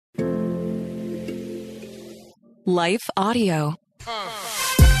Life Audio.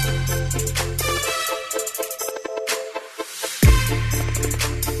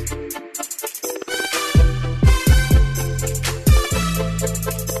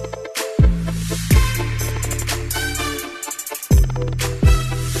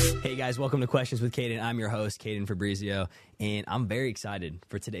 Hey guys, welcome to Questions with Caden. I'm your host, Caden Fabrizio, and I'm very excited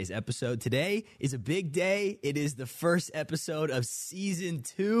for today's episode. Today is a big day. It is the first episode of season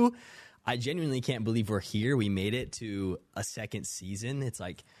 2. I genuinely can't believe we're here. We made it to a second season. It's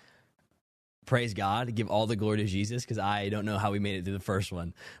like, praise God, give all the glory to Jesus, because I don't know how we made it through the first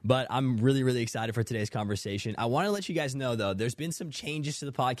one. But I'm really, really excited for today's conversation. I want to let you guys know, though, there's been some changes to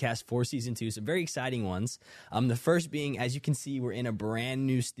the podcast for season 2, some very exciting ones. The first being, as you can see, we're in a brand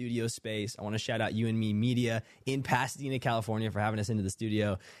new studio space. I want to shout out You and Me Media in Pasadena, California, for having us into the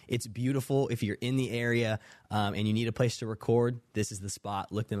studio. It's beautiful. If you're in the area and you need a place to record, this is the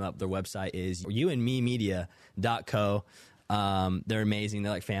spot. Look them up. Their website is youandmemedia.co. They're amazing.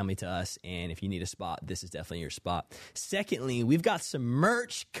 They're like family to us. And if you need a spot, this is definitely your spot. Secondly, we've got some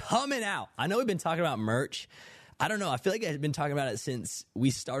merch coming out. I know we've been talking about merch. I don't know. I feel like I've been talking about it since we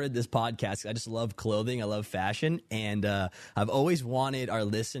started this podcast. I just love clothing. I love fashion. And I've always wanted our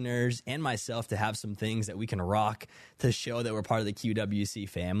listeners and myself to have some things that we can rock to show that we're part of the QWC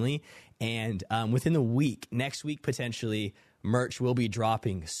family. And within the week, next week potentially, merch will be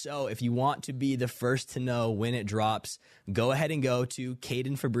dropping. So if you want to be the first to know when it drops, go ahead and go to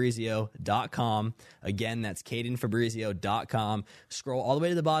cadenfabrizio.com. Again, that's cadenfabrizio.com. Scroll all the way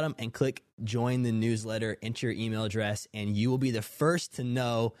to the bottom and click join the newsletter, enter your email address, and you will be the first to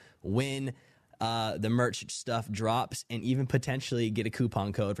know when the merch stuff drops, and even potentially get a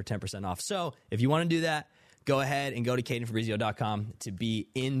coupon code for 10% off. So if you want to do that, go ahead and go to cadenfabrizio.com to be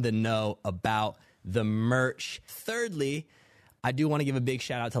in the know about the merch. Thirdly, I do want to give a big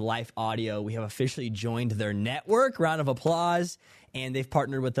shout out to Life Audio. We have officially joined their network. Round of applause. And they've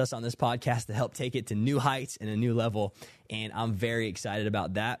partnered with us on this podcast to help take it to new heights and a new level. And I'm very excited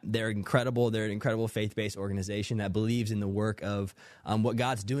about that. They're incredible. They're an incredible faith-based organization that believes in the work of what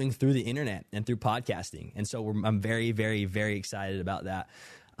God's doing through the internet and through podcasting. And so I'm very, very, very excited about that.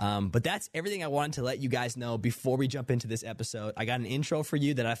 But that's everything I wanted to let you guys know before we jump into this episode. I got an intro for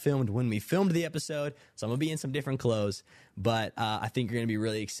you that I filmed when we filmed the episode, so I'm going to be in some different clothes, but I think you're going to be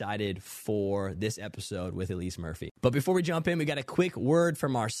really excited for this episode with Elyse Murphy. But before we jump in, we got a quick word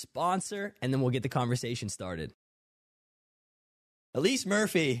from our sponsor, and then we'll get the conversation started. Elyse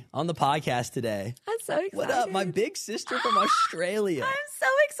Murphy on the podcast today. I'm so excited. What up, my big sister from Australia? I'm so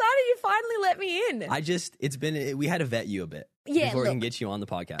excited you finally let me in. We had to vet you a bit before we can get you on the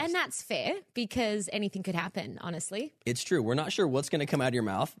podcast. And that's fair, because anything could happen, honestly. It's true. We're not sure what's going to come out of your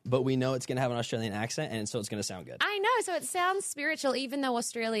mouth, but we know it's going to have an Australian accent, and so it's going to sound good. I know, so it sounds spiritual, even though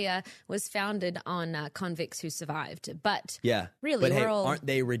Australia was founded on convicts who survived. But yeah, really, but hey, we're all... aren't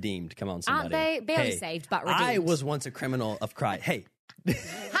they redeemed? Come on, somebody. Aren't they? Barely saved, but redeemed. I was once a criminal of Christ. Hey.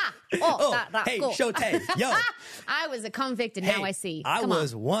 Ha! Oh, hey, cool. Shote, yo. I was a convict, and now I see. I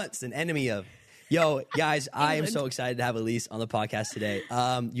was once an enemy of... Yo, guys, I am so excited to have Elyse on the podcast today.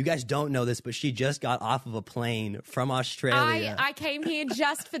 You guys don't know this, but she just got off of a plane from Australia. I came here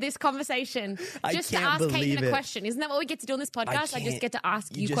just for this conversation, just to can't ask believe Kaden a it. question. Isn't that what we get to do on this podcast? I just get to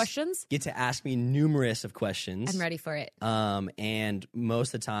ask you questions? Get to ask me numerous of questions. I'm ready for it. And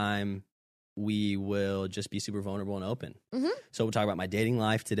most of the time, we will just be super vulnerable and open. Mm-hmm. So we'll talk about my dating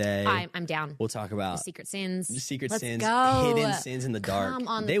life today. I'm down. We'll talk about the secret sins, Let's go. Hidden sins in the dark. Come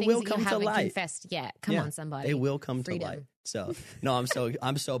on, they will come to light. Confessed yet. Come on, somebody. They will come to light. So no,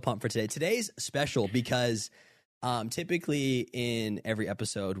 I'm so pumped for today. Today's special because typically in every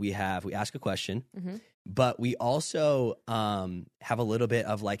episode we ask a question. Mm-hmm. But we also have a little bit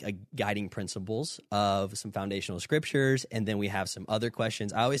of like a guiding principles of some foundational scriptures, and then we have some other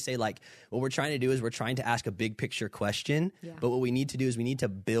questions. I always say, like, what we're trying to do is we're trying to ask a big picture question, but what we need to do is we need to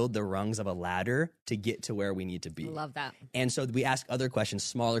build the rungs of a ladder to get to where we need to be. Love that. And so we ask other questions,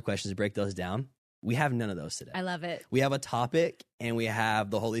 smaller questions, to break those down. We have none of those today. I love it. We have a topic, and we have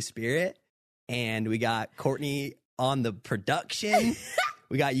the Holy Spirit, and we got Courtney on the production.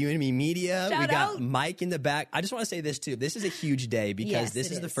 We got You and Me Media. Shout we got out. Mike in the back. I just want to say this, too. This is a huge day because this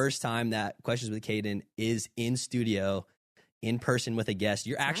is the first time that Questions with Caden is in studio, in person with a guest.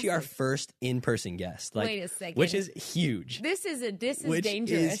 You're actually our first in-person guest. Like, wait a second. Which is huge. This is which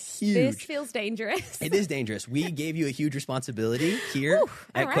dangerous. Is huge. This feels dangerous. It is dangerous. We gave you a huge responsibility here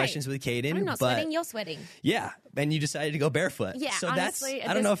at Questions with Caden. I'm not sweating, you're sweating. Yeah, and you decided to go barefoot. Yeah, so honestly,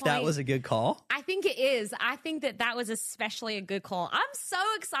 I don't know if that was a good call. I think it is. I think that was especially a good call. I'm so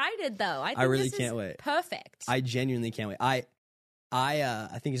excited, though. I really can't wait. Perfect. I genuinely can't wait.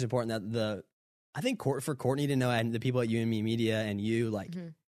 I think it's important that I think for Courtney to know, and the people at You and Me Media and you, like,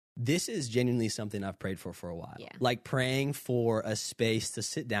 this is genuinely something I've prayed for a while. Yeah. Like praying for a space to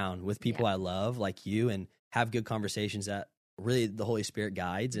sit down with people I love, like you, and have good conversations that really the Holy Spirit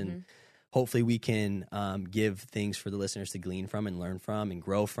guides. And hopefully we can give things for the listeners to glean from and learn from and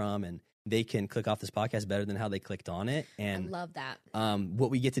grow from, and they can click off this podcast better than how they clicked on it. And I love that. What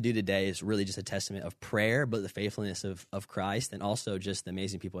we get to do today is really just a testament of prayer, but the faithfulness of Christ, and also just the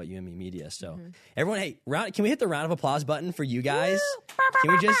amazing people at You and Me Media. So everyone, hey, can we hit the round of applause button for you guys?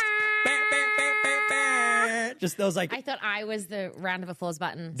 Can we just those, like, I thought I was the round of applause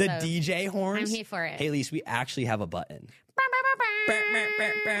button. the so DJ horns? I'm here for it. Hey, Elyse, we actually have a button.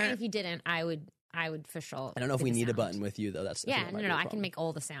 If you didn't, I would for sure. I don't know if do we the need a sound. button with you, though. That's Yeah, no, I can make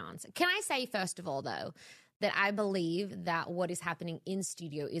all the sounds. Can I say, first of all, though, that I believe that what is happening in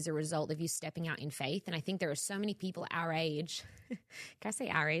studio is a result of you stepping out in faith. And I think there are so many people our age. Can I say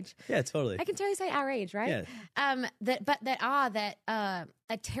our age? Yeah, totally. I can totally say our age, right? Yeah. That are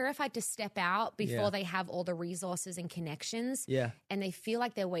terrified to step out before they have all the resources and connections. Yeah. And they feel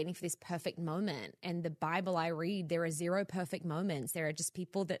like they're waiting for this perfect moment. And the Bible I read, there are 0 perfect moments. There are just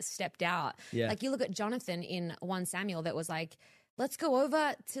people that stepped out. Yeah. Like you look at Jonathan in 1 Samuel that was like, let's go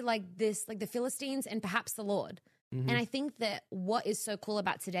over to like the Philistines and perhaps the Lord. And I think that what is so cool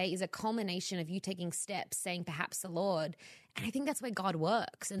about today is a culmination of you taking steps, saying perhaps the Lord. And I think that's where God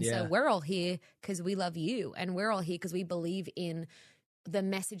works. And so we're all here because we love you. And we're all here because we believe in the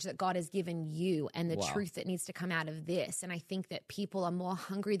message that God has given you and the truth that needs to come out of this. And I think that people are more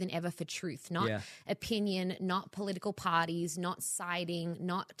hungry than ever for truth, not opinion, not political parties, not siding,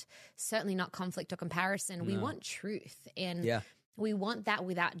 certainly not conflict or comparison. We want truth. And we want that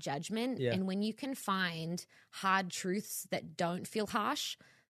without judgment. Yeah. And when you can find hard truths that don't feel harsh,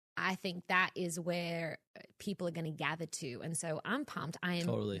 I think that is where people are going to gather to. And so I'm pumped. I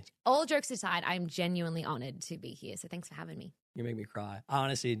am, all jokes aside, I'm genuinely honored to be here. So thanks for having me. You make me cry.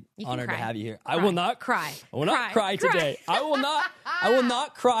 Honestly, You can honored to cry. have you here. Cry. I will not Cry. I will not cry today. I will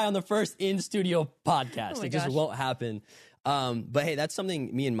not cry on the first in-studio podcast. Oh my It just gosh. won't happen. But hey, that's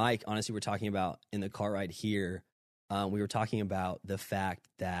something me and Mike honestly were talking about in the car ride here. We were talking about the fact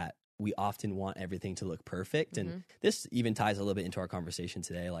that we often want everything to look perfect. And this even ties a little bit into our conversation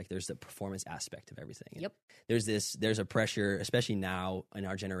today. Like there's the performance aspect of everything. And Yep. there's a pressure, especially now in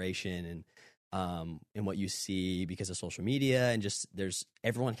our generation and in what you see because of social media, and just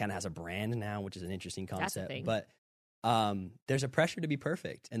everyone kind of has a brand now, which is an interesting concept. thing. But there's a pressure to be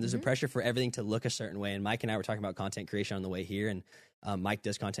perfect, and there's a pressure for everything to look a certain way. And Mike and I were talking about content creation on the way here, and Mike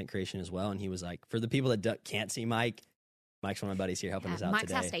does content creation as well. And he was like, for the people that can't see Mike's one of my buddies here helping us out Mike's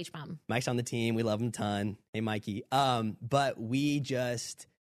today. our stage mom. Mike's on the team. We love him a ton. Hey, Mikey. But we just,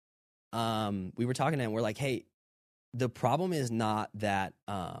 we were talking to him. We're like, hey, the problem is not that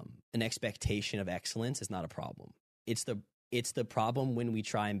an expectation of excellence is not a problem. It's the problem when we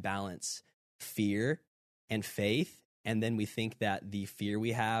try and balance fear and faith, and then we think that the fear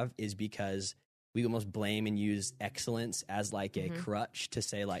we have is because we almost blame and use excellence as like a crutch to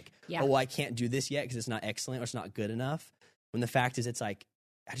say like, oh, well, I can't do this yet because it's not excellent or it's not good enough. When the fact is, it's like,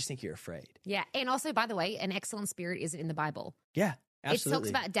 I just think you're afraid. Yeah. And also, by the way, an excellent spirit isn't in the Bible. Yeah, absolutely. It talks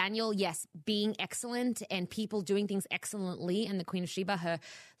about Daniel, yes, being excellent and people doing things excellently. And the Queen of Sheba, her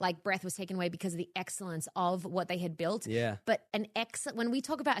like breath was taken away because of the excellence of what they had built. Yeah. But when we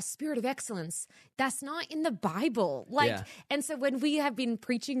talk about a spirit of excellence, that's not in the Bible. And so when we have been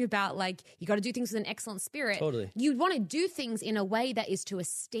preaching about like, you got to do things with an excellent spirit, you want to do things in a way that is to a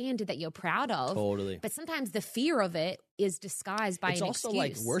standard that you're proud of. Totally. But sometimes the fear of it is disguised by it's an also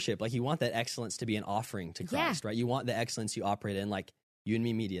excuse. like worship. Like you want that excellence to be an offering to Christ, right? You want the excellence you operate in. Like You and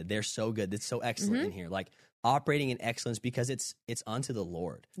Me Media, they're so good. It's so excellent in here. Like operating in excellence because it's unto the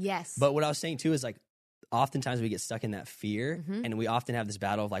Lord. Yes. But what I was saying too is like oftentimes we get stuck in that fear, and we often have this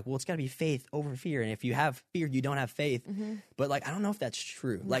battle of like, well, it's got to be faith over fear. And if you have fear, you don't have faith. But like, I don't know if that's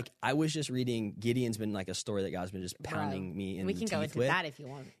true. No. Like I was just reading, Gideon's been like a story that God's been just pounding me in the teeth with. We can go into that if you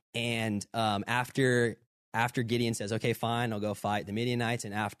want. And after Gideon says, okay, fine, I'll go fight the Midianites.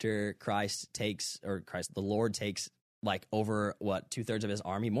 And after the Lord takes like over 2/3 of his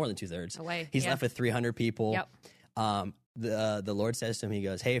army, more than 2/3 away. He's left with 300 people. Yep. The Lord says to him, he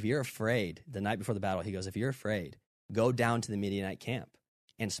goes, hey, if you're afraid, the night before the battle, he goes, if you're afraid, go down to the Midianite camp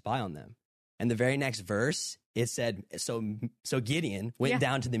and spy on them. And the very next verse, it said, so Gideon went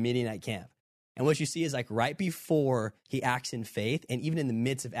down to the Midianite camp. And what you see is like right before he acts in faith, and even in the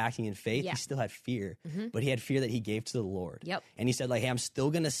midst of acting in faith, he still had fear, but he had fear that he gave to the Lord. Yep. And he said like, hey, I'm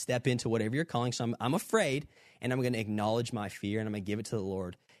still going to step into whatever you're calling. So I'm afraid, and I'm going to acknowledge my fear, and I'm going to give it to the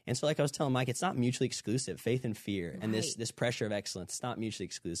Lord. And so like I was telling Mike, it's not mutually exclusive, faith and fear, and this pressure of excellence, it's not mutually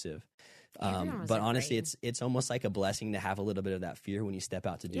exclusive. Everyone was But honestly, afraid. it's almost like a blessing to have a little bit of that fear when you step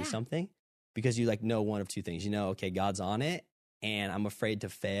out to do Yeah. something, because you like know one of two things. You know, okay, God's on it, and I'm afraid to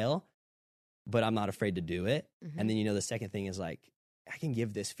fail, but I'm not afraid to do it. Mhm. And then you know the second thing is like, I can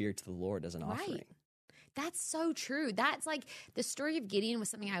give this fear to the Lord as an offering. That's so true. That's like the story of Gideon was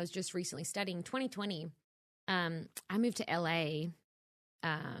something I was just recently studying. 2020, I moved to LA.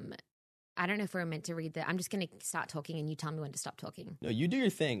 I don't know if we're meant to read that. I'm just going to start talking and you tell me when to stop talking. No, you do your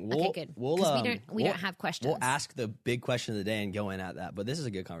thing. Okay, good. Because we don't have questions. We'll ask the big question of the day and go in at that. But this is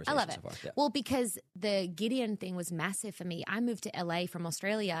a good conversation I love it. so far. Yeah. Well, because the Gideon thing was massive for me. I moved to LA from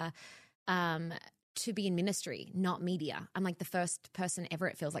Australia to be in ministry, not media. I'm like the first person ever,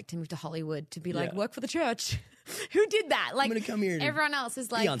 it feels like, to move to Hollywood to be like, work for the church. Who did that? Like, I'm going to come here. Everyone else is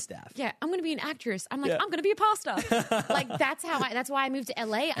like, be on staff. Yeah, I'm going to be an actress. I'm like, I'm going to be a pastor. Like, that's why I moved to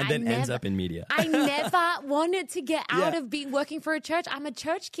LA. And then ends up in media. I never wanted to get out of working for a church. I'm a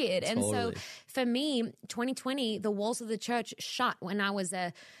church kid. And so for me, 2020, the walls of the church shut when I was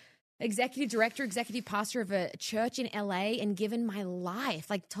a executive director, executive pastor of a church in LA, and given my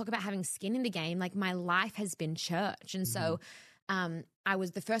life, like, talk about having skin in the game, like my life has been church. And so I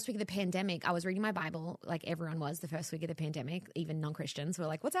was the first week of the pandemic, I was reading my Bible, like everyone was the first week of the pandemic, even non-Christians were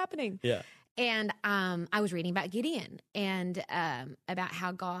like, what's happening? Yeah. And I was reading about Gideon and about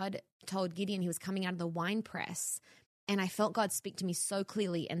how God told Gideon he was coming out of the wine press. And I felt God speak to me so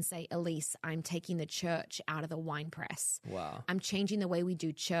clearly and say, Elyse, I'm taking the church out of the wine press. Wow. I'm changing the way we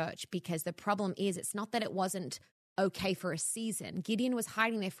do church, because the problem is it's not that it wasn't okay for a season. Gideon was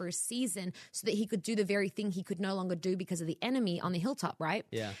hiding there for a season so that he could do the very thing he could no longer do because of the enemy on the hilltop, right?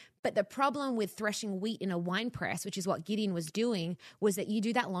 Yeah. But the problem with threshing wheat in a wine press, which is what Gideon was doing, was that you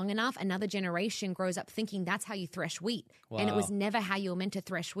do that long enough, another generation grows up thinking that's how you thresh wheat. Wow. And it was never how you were meant to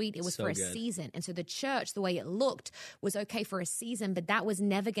thresh wheat. It was So for a good. season. And so the church, the way it looked, was okay for a season, but that was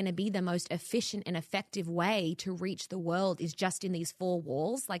never going to be the most efficient and effective way to reach the world, is just in these four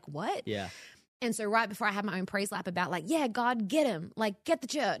walls. Like, what? Yeah. And so right before I had my own praise lap about like, yeah, God, get him. Like, get the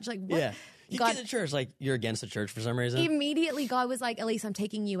church. Like, what? Yeah. You God, get the church. Like, you're against the church for some reason. immediately God was like, Elyse, I'm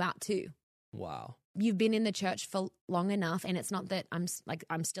taking you out too. Wow. You've been in the church for long enough, and it's not that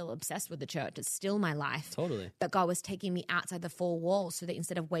I'm still obsessed with the church. It's still my life. Totally. But God was taking me outside the four walls so that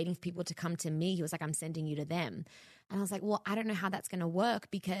instead of waiting for people to come to me, he was like, I'm sending you to them. And I was like, well, I don't know how that's going to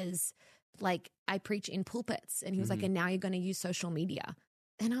work, because like I preach in pulpits. And he was like, and now you're going to use social media.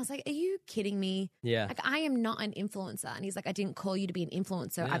 And I was like, are you kidding me? Yeah. Like, I am not an influencer. And he's like, I didn't call you to be an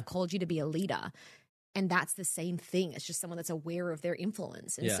influencer. Yeah. I've called you to be a leader. And that's the same thing. It's just someone that's aware of their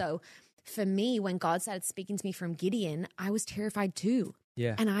influence. And so for me, when God started speaking to me from Gideon, I was terrified too.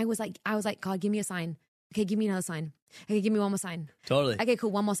 Yeah. And I was like, God, give me a sign. Okay, give me another sign. Okay, give me one more sign. Totally. Okay, cool,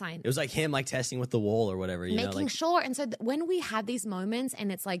 one more sign. It was like him like testing with the wool or whatever, you know? Making Like, sure. And so when we have these moments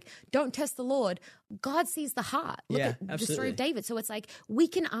and it's like, don't test the Lord, God sees the heart. Look at the story of David. So it's like, we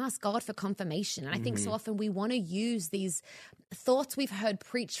can ask God for confirmation. And I think so often we want to use these thoughts we've heard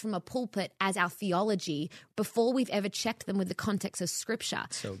preached from a pulpit as our theology before we've ever checked them with the context of scripture.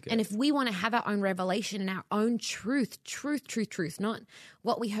 So good. And if we want to have our own revelation and our own truth, not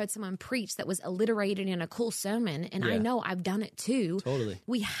what we heard someone preach that was alliterated in a cool sermon, and I know I've done it too. Totally.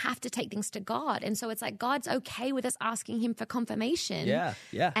 We have to take things to God. And so it's like God's okay with us asking him for confirmation. Yeah.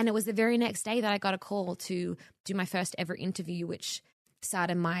 Yeah. And it was the very next day that I got a call to do my first ever interview, which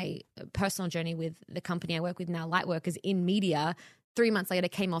started my personal journey with the company I work with now, Lightworkers, in media. 3 months later,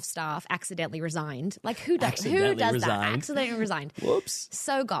 came off staff, accidentally resigned. Like, who does that? Accidentally resigned. Whoops.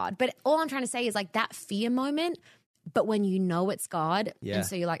 So God. But all I'm trying to say is like that fear moment, but when you know it's God, and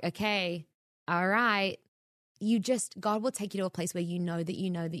so you're like, okay, all right, God will take you to a place where you know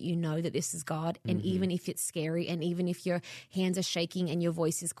that this is God. And even if it's scary, and even if your hands are shaking and your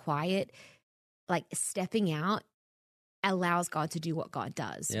voice is quiet, like stepping out allows God to do what God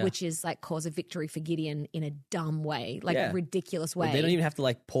does, which is like cause a victory for Gideon in a dumb way, like a ridiculous way. Well, they don't even have to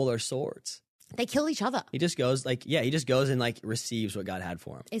like pull their swords. They kill each other. He just goes and like receives what God had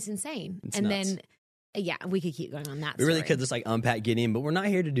for him. It's insane. It's and nuts. then, we could keep going on that. We really story. could just like unpack Gideon, but we're not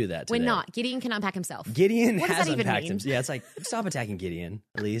here to do that today. We're not. Gideon can unpack himself. Gideon What does has that even unpacked mean? him. Yeah, it's like, stop attacking Gideon,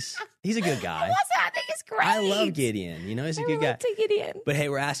 Elyse. He's a good guy. What's that? I think it's great. I love Gideon. You know, he's a good guy. To Gideon. But hey,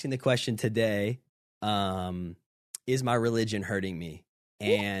 we're asking the question today, is my religion hurting me?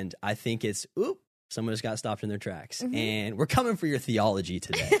 And I think it's, someone just got stopped in their tracks. And we're coming for your theology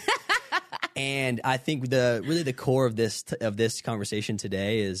today. And I think the core of this conversation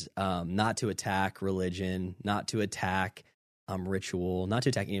today is not to attack religion, not to attack ritual, not to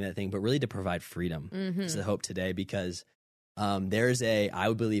attack any of that thing, but really to provide freedom. Is the hope today, because there's I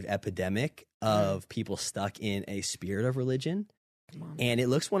would believe, epidemic of people stuck in a spirit of religion, And it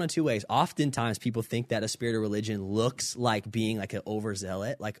looks one of two ways. Oftentimes people think that a spirit of religion looks like being like an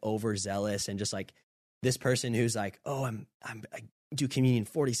overzealot, like overzealous, and just like this person who's like, oh, I do communion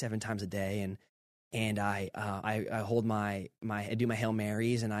 47 times a day, and I hold I do my Hail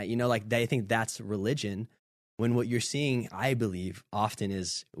Marys, and like they think that's religion. When what you're seeing, I believe, often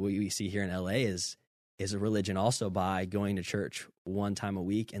is what we see here in LA is a religion also by going to church one time a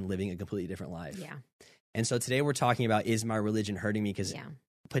week and living a completely different life. Yeah. And so today we're talking about, is my religion hurting me? Because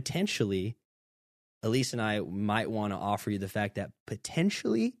potentially, Elyse and I might want to offer you the fact that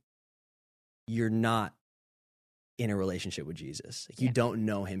potentially you're not in a relationship with Jesus. Like, you don't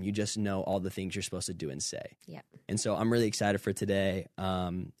know him. You just know all the things you're supposed to do and say. Yep. And so I'm really excited for today.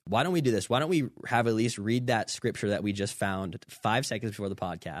 Why don't we do this? Why don't we have Elyse read that scripture that we just found 5 seconds before the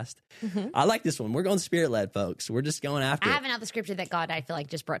podcast? I like this one. We're going spirit-led, folks. We're just going after I have another scripture that God, I feel like,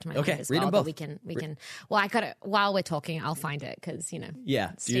 just brought to my mind as read well. them both. We can. Well, I got it while we're talking. I'll find it because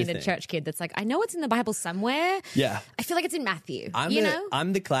standard church kid that's like, I know it's in the Bible somewhere. Yeah, I feel like it's in Matthew.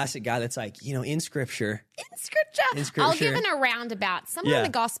 I'm the classic guy that's like, in scripture. In scripture. I'll give it a roundabout. Somewhere in the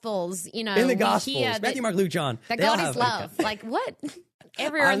Gospels, in the Gospels, Matthew, Mark, Luke, John. That God is love. Like what?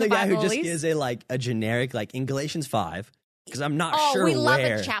 Everywhere I'm in the guy Bible, who just gives a generic, like in Galatians 5. Because I'm not sure we love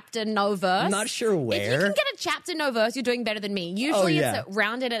where. a chapter, no verse. I'm not sure where. If you can get a chapter, no verse, you're doing better than me. Usually it's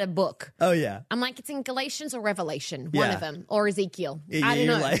rounded at a book. Oh, yeah. I'm like, it's in Galatians or Revelation, one of them, or Ezekiel. I don't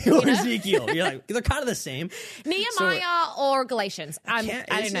You're know. like, or Ezekiel. You're like, they're kind of the same. Nehemiah or Galatians. I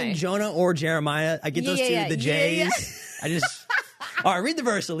don't know. Jonah or Jeremiah. I get those two, the J's. I just... All right, read the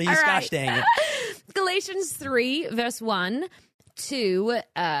verse, Elyse. Gosh dang it. Galatians 3, verse 1 to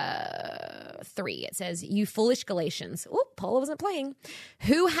 3. It says, you foolish Galatians. Oh, Paul wasn't playing.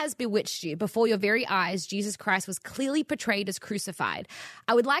 Who has bewitched you? Before your very eyes, Jesus Christ was clearly portrayed as crucified.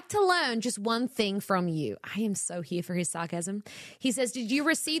 I would like to learn just one thing from you. I am so here for his sarcasm. He says, did you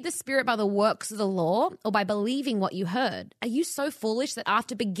receive the Spirit by the works of the law or by believing what you heard? Are you so foolish that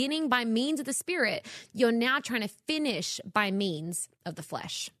after beginning by means of the Spirit, you're now trying to finish by means of the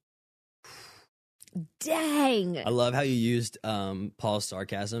flesh? Dang. I love how you used Paul's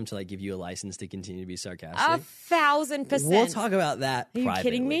sarcasm to give you a license to continue to be sarcastic. 1,000%. We'll talk about that privately. Are you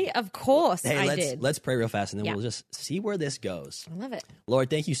kidding me? Of course I did. Let's pray real fast, and then we'll just see where this goes. I love it. Lord,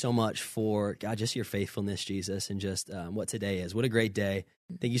 thank you so much for, God, just your faithfulness, Jesus, and just what today is. What a great day.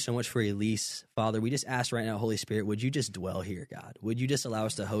 Thank you so much for Elyse. Father, we just ask right now, Holy Spirit, would you just dwell here, God? Would you just allow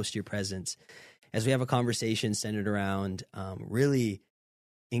us to host your presence as we have a conversation centered around really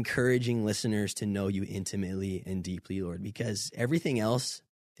encouraging listeners to know you intimately and deeply, Lord, because everything else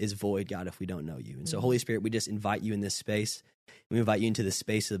is void, God, if we don't know you. And so, Holy Spirit, we just invite you in this space. We invite you into the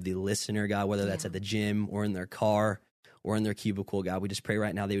space of the listener, God, whether that's at the gym or in their car or in their cubicle, God. We just pray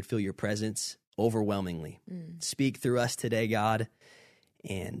right now they would feel your presence overwhelmingly. Speak through us today, God,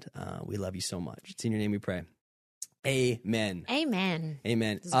 and we love you so much. It's in your name we pray. Amen. Amen.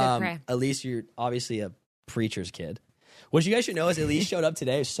 Amen. This is good prayer. Elyse, you're obviously a preacher's kid. What you guys should know is Elyse showed up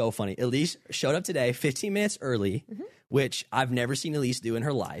today. It's so funny. Elyse showed up today 15 minutes early, which I've never seen Elyse do in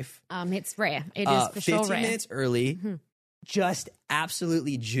her life. It's rare. It is for sure rare. 15 minutes early, just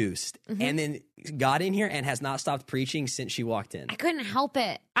absolutely juiced. And then got in here and has not stopped preaching since she walked in. I couldn't help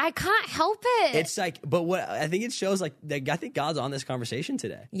it. I can't help it. It's like, but what I think it shows, I think God's on this conversation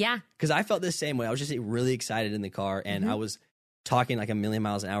today. Yeah. Because I felt the same way. I was just really excited in the car, and I was talking a million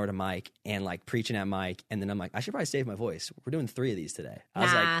miles an hour to Mike and preaching at Mike. And then I'm like, I should probably save my voice. We're doing 3 of these today. I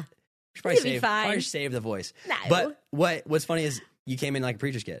was like, I should probably save the voice. No. But what's funny is you came in like a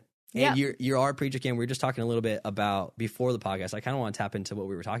preacher's kid. And you are a preacher kid. We were just talking a little bit about, before the podcast, I kind of want to tap into what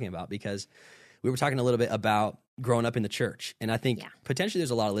we were talking about, because we were talking a little bit about growing up in the church. And I think potentially there's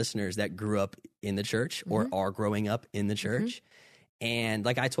a lot of listeners that grew up in the church or are growing up in the church. And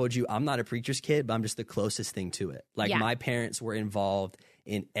like I told you, I'm not a preacher's kid, but I'm just the closest thing to it. My parents were involved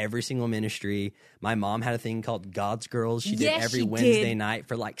in every single ministry. My mom had a thing called God's Girls. She did every Wednesday night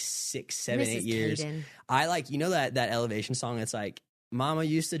for 6, 7, 8 years. Caden. I that Elevation song. It's like, Mama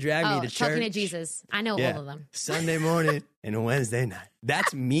used to drag me to church. Talking to Jesus. I know all of them. Sunday morning and Wednesday night.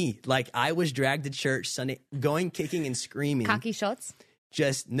 That's me. I was dragged to church Sunday, going, kicking, and screaming. Cocky shots?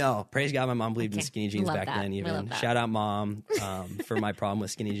 No, praise God, my mom believed in skinny jeans back then even. Shout out, Mom, for my problem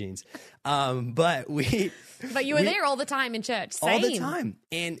with skinny jeans. But you were there all the time in church. Same. All the time.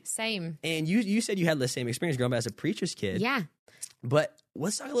 Same. And you said you had the same experience growing up as a preacher's kid. Yeah. But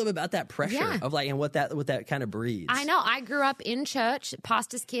let's talk a little bit about that pressure of and what that kind of breeds. I know. I grew up in church,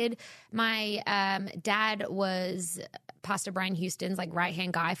 pastor's kid. My dad was Pastor Brian Houston's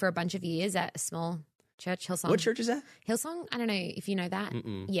right-hand guy for a bunch of years at a small church, Hillsong. What church is that? Hillsong? I don't know if you know that.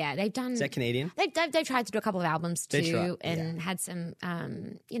 Yeah, they've done. Is that Canadian? They've tried to do a couple of albums too, They and had some.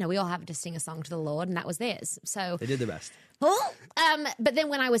 We all have to sing a song to the Lord, and that was theirs. So They did their best. But then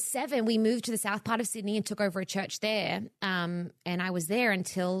when I was 7, we moved to the south part of Sydney and took over a church there. And I was there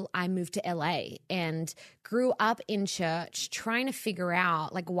until I moved to LA and grew up in church trying to figure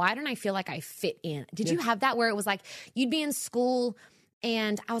out, like, why don't I feel like I fit in? Did you have that where it was like you'd be in school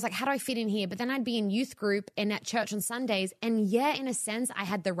and I was like, how do I fit in here? But then I'd be in youth group and at church on Sundays. And yeah, in a sense, I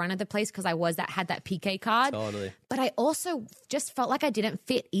had the run of the place because I had that PK card. Totally. But I also just felt like I didn't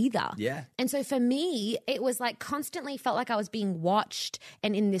fit either. Yeah. And so for me, it was like constantly felt like I was being watched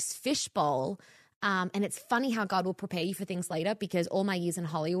and in this fishbowl. And it's funny how God will prepare you for things later, because all my years in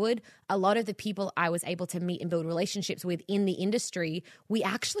Hollywood, a lot of the people I was able to meet and build relationships with in the industry, we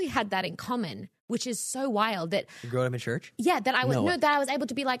actually had that in common, which is so wild that You grew up in church? that I was able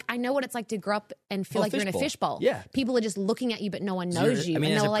to be like, I know what it's like to grow up and feel like you're in a fishbowl. Yeah. People are just looking at you, but no one knows you. I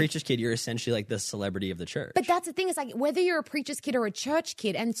mean, and as a like, preacher's kid, you're essentially like the celebrity of the church. but that's the thing, is like whether you're a preacher's kid or a church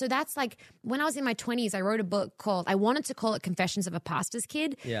kid. And so that's like when I was in my 20s, I wrote a book called, I wanted to call it Confessions of a Pastor's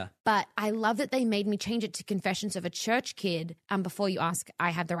Kid. Yeah. But I love that they made me change it to Confessions of a Church Kid. Before you ask,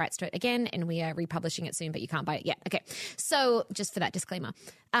 I have the rights to it again, and we are republishing it soon, but you can't buy it yet. Okay. So just for that disclaimer.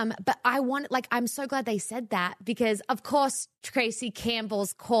 But I'm so glad they said that, because of course Tracy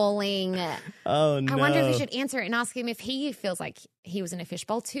Campbell's calling. Oh no. I wonder if we should answer it and ask him if he feels like he was in a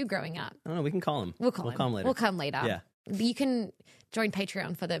fishbowl too growing up. I don't know. We can call him. We'll call him later. We'll come later. Yeah. You can join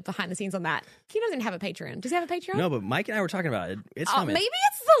Patreon for the behind the scenes on that. He doesn't have a Patreon. Does he have a Patreon? No, but Mike and I were talking about it. It's coming. Maybe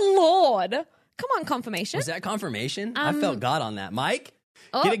it's the Lord. Come on, confirmation. Was that confirmation? I felt God on that. Mike,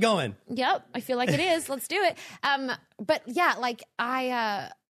 get it going. Yep, I feel like it is. Let's do it. But yeah, like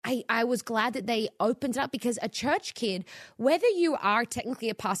I was glad that they opened it up, because a church kid, whether you are technically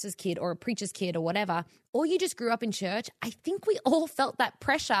a pastor's kid or a preacher's kid or whatever, or you just grew up in church, I think we all felt that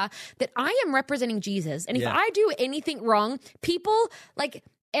pressure that I am representing Jesus. And if I do anything wrong, people like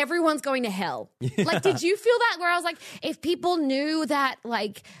everyone's going to hell. Yeah. Like, did you feel that? Where I was like, if people knew that,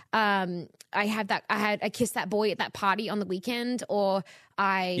 like, I kissed that boy at that party on the weekend, or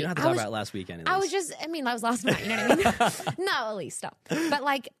You don't have to talk about last weekend. That was last night. You know what I mean? No, Elyse, stop. But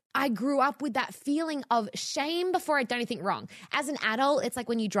like, I grew up with that feeling of shame before I'd done anything wrong. As an adult, it's like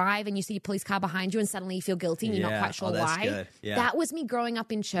when you drive and you see a police car behind you and suddenly you feel guilty and you're not quite sure why. Good. Yeah. That was me growing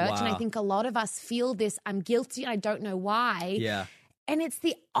up in church. Wow. And I think a lot of us feel this, I'm guilty and I don't know why. Yeah. And it's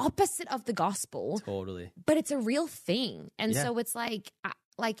the opposite of the gospel. Totally. But it's a real thing. And so it's like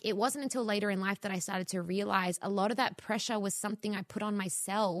it wasn't until later in life that I started to realize a lot of that pressure was something I put on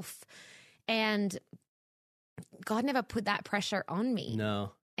myself. And God never put that pressure on me.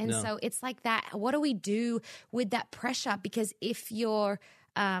 No. And so it's like that. What do we do with that pressure? Because if you're,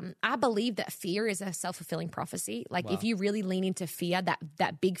 I believe that fear is a self-fulfilling prophecy. Like if you really lean into fear,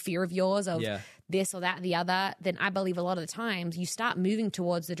 that big fear of yours of this or that, the other, then I believe a lot of the times you start moving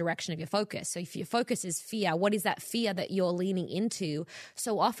towards the direction of your focus. So if your focus is fear, what is that fear that you're leaning into?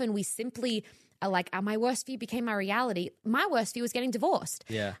 So often we simply are like, my worst fear became my reality. My worst fear was getting divorced.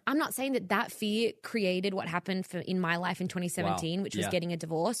 Yeah. I'm not saying that fear created what happened in my life in 2017, which was getting a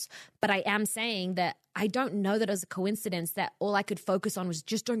divorce. But I am saying that I don't know that it was a coincidence that all I could focus on was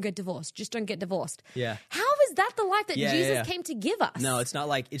just don't get divorced, just don't get divorced. Yeah. How is that the life that Jesus came to give us? No, it's not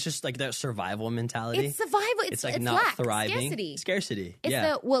like, it's just like that survival mentality. It's survival. It's like not lack, thriving. Scarcity.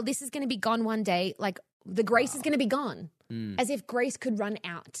 It's this is going to be gone one day. Like the grace is going to be gone. As if grace could run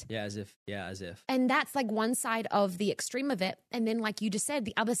out. Yeah, as if. And that's like one side of the extreme of it. And then like you just said,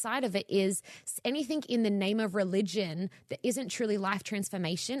 the other side of it is anything in the name of religion that isn't truly life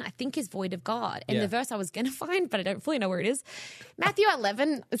transformation, I think is void of God. And the verse I was going to find, but I don't fully know where it is, Matthew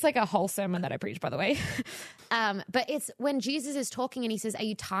 11, it's like a whole sermon that I preach, by the way. But it's when Jesus is talking and he says, are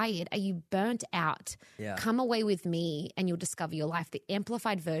you tired? Are you burnt out? Yeah. Come away with me and you'll discover your life. The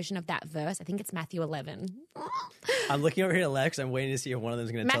amplified version of that verse, I think it's Matthew 11. I'm looking over here to Lex. I'm waiting to see if one of them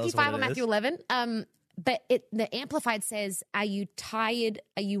is going to tell us what it is. Matthew 5 or Matthew 11. But the Amplified says, are you tired?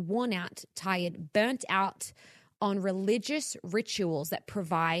 Are you worn out, tired, burnt out on religious rituals that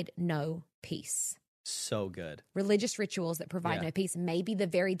provide no peace? So good. Religious rituals that provide no peace. Maybe the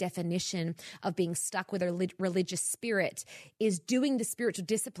very definition of being stuck with a religious spirit is doing the spiritual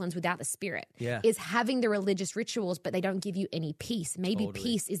disciplines without the spirit. Yeah. Is having the religious rituals, but they don't give you any peace. Maybe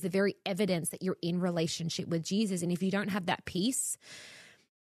peace is the very evidence that you're in relationship with Jesus. And if you don't have that peace,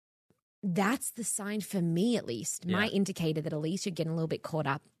 that's the sign for me, at least, my indicator that at least you're getting a little bit caught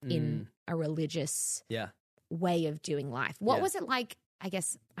up in a religious way of doing life. What was it like? I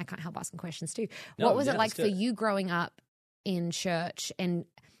guess I can't help asking questions too. What was it like for you growing up in church? And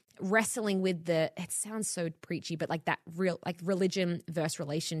wrestling with it sounds so preachy, but like that real, like religion versus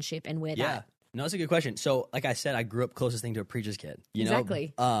relationship and where that. No, that's a good question. So, like I said, I grew up closest thing to a preacher's kid, you know?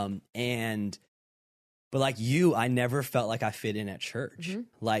 Exactly. But like you, I never felt like I fit in at church. Mm-hmm.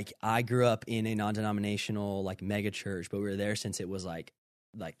 Like I grew up in a non-denominational, like mega church, but we were there since it was like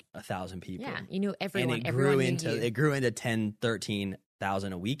 1,000 people. Yeah, you knew everyone. And everyone knew it grew into 10,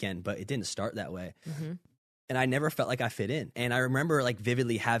 13,000 a weekend, but it didn't start that way. Mm-hmm. And I never felt like I fit in. And I remember like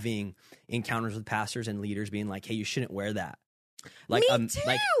vividly having encounters with pastors and leaders being like, "Hey, you shouldn't wear that." Like Me too.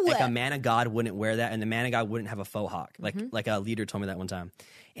 like a man of God wouldn't wear that, and the man of God wouldn't have a faux hawk. Mm-hmm. Like a leader told me that one time,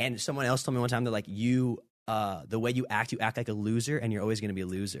 and someone else told me one time that like you, the way you act like a loser, and you're always going to be a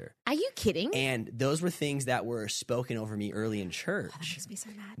loser. Are you kidding? And those were things that were spoken over me early in church. Oh, that makes me so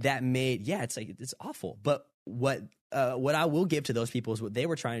mad. That made it's awful. But what I will give to those people is what they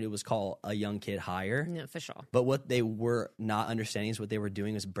were trying to do was call a young kid higher. No, for sure. But what they were not understanding is what they were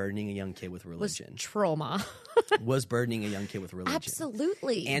doing was burdening a young kid with religion. Was trauma. Was burdening a young kid with religion.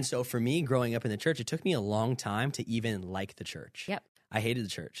 Absolutely. And so for me, growing up in the church, it took me a long time to even like the church. Yep. I hated the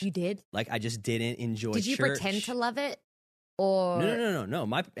church. You did? Like I just didn't enjoy church. Did you pretend to love it? Or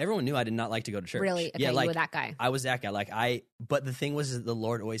No. Everyone knew I did not like to go to church. Really? Okay, yeah, like, you were that guy. I was that guy. But the thing was, is the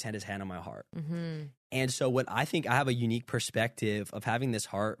Lord always had his hand on my heart. Mm-hmm. And so what I think I have a unique perspective of having this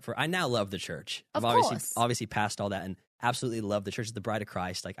heart for, I now love the church. Of I've course. obviously passed all that and absolutely love the church. It's the bride of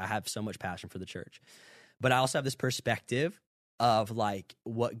Christ. Like I have so much passion for the church. But I also have this perspective of like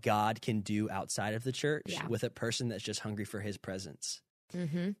what God can do outside of the church with a person that's just hungry for his presence.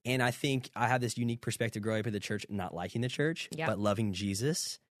 Mm-hmm. And I think I have this unique perspective growing up in the church, not liking the church, but loving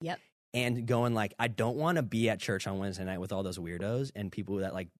Jesus. Yep. And going like, I don't want to be at church on Wednesday night with all those weirdos and people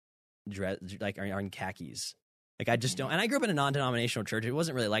that like dress like are in khakis. Like I just don't. And I grew up in a non-denominational church. It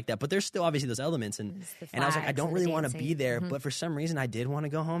wasn't really like that, but there's still obviously those elements. And I was like, I don't really want to be there, but for some reason I did want to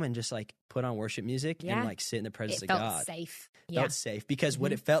go home and just like put on worship music and like sit in the presence of God. Safe. Felt safe because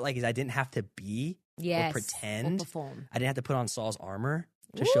what it felt like is I didn't have to be or pretend. Or perform. I didn't have to put on Saul's armor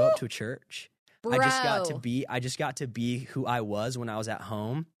to show up to a church. Bro. I just got to be who I was when I was at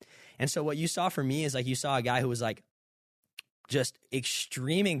home. And so what you saw for me is like you saw a guy who was like just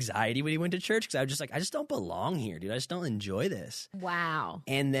extreme anxiety when he went to church because I was just like, I just don't belong here, dude. I just don't enjoy this. Wow.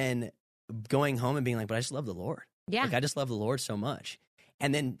 And then going home and being like, but I just love the Lord. Yeah. Like I just love the Lord so much.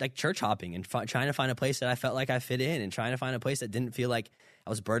 And then like church hopping and trying to find a place that I felt like I fit in and trying to find a place that didn't feel like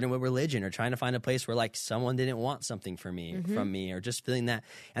I was burdened with religion or trying to find a place where like someone didn't want something from me or just feeling that.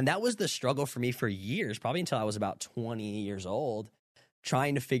 And that was the struggle for me for years, probably until I was about 20 years old,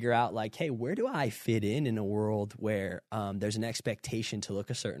 trying to figure out like, hey, where do I fit in a world where there's an expectation to look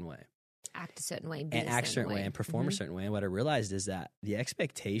a certain way? Act a certain way. And act a certain way and perform a certain way. And what I realized is that the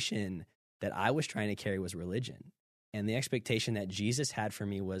expectation that I was trying to carry was religion. And the expectation that Jesus had for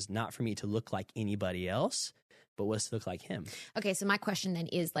me was not for me to look like anybody else, but was to look like him. Okay, so my question then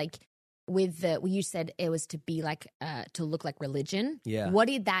is like, with you said it was to be like to look like religion. Yeah. What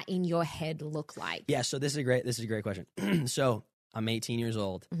did that in your head look like? Yeah. So this is a great question. So I'm 18 years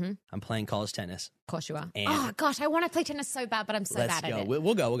old. Mm-hmm. I'm playing college tennis. Of course you are. Oh gosh, I want to play tennis so bad, but I'm so bad at it.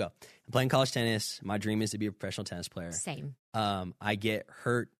 We'll go. I'm playing college tennis. My dream is to be a professional tennis player. Same. I get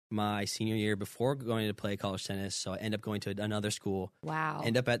hurt my senior year before going to play college tennis, so I end up going to another school. Wow.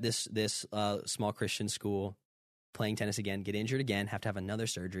 End up at this small Christian school, playing tennis again, get injured again, have to have another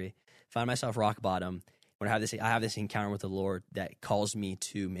surgery, find myself rock bottom. When I have this encounter with the Lord that calls me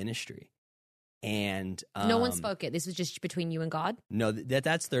to ministry. And no one spoke it. This was just between you and God? No,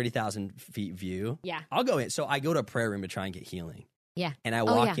 that's 30,000 feet view. Yeah. I'll go in. So I go to a prayer room to try and get healing. Yeah. And I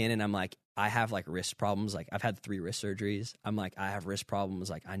walk in and I'm like, I have like wrist problems. Like I've had 3 wrist surgeries. I'm like, I have wrist problems.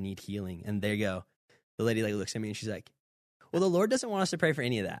 Like I need healing. And there you go. The lady like looks at me and she's like, well, the Lord doesn't want us to pray for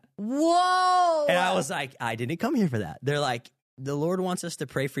any of that. Whoa. And I was like, I didn't come here for that. They're like, the Lord wants us to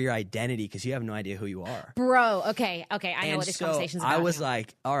pray for your identity because you have no idea who you are. Bro, okay. I know what this conversation's about. I was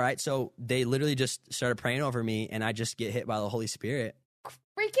like, all right. So they literally just started praying over me and I just get hit by the Holy Spirit.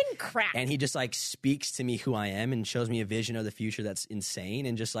 Freaking crap. And he just like speaks to me who I am and shows me a vision of the future that's insane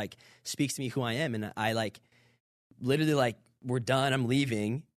and just like speaks to me who I am. And I like literally like, we're done. I'm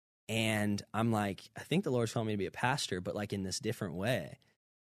leaving. And I'm like, I think the Lord's calling me to be a pastor, but like in this different way.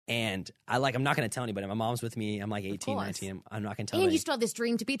 And I'm not going to tell anybody. My mom's with me. I'm like 18, 19. I'm not going to tell anybody. And you still have this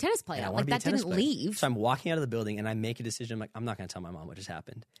dream to be a tennis player. Like that didn't leave. So I'm walking out of the building and I make a decision. I'm like, I'm not going to tell my mom what just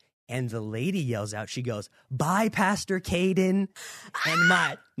happened. And the lady yells out, she goes, bye, Pastor Caden.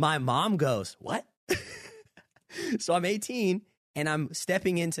 And my mom goes, what? So I'm 18 and I'm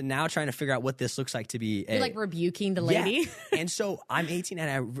stepping into now trying to figure out what this looks like to be. You're like rebuking the lady. Yeah. And so I'm 18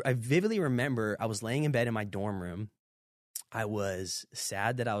 and I vividly remember I was laying in bed in my dorm room I was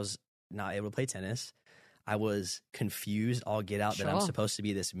sad that I was not able to play tennis. I was confused, all get out, that I'm supposed to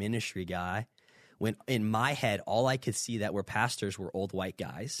be this ministry guy. When in my head, all I could see that were pastors were old white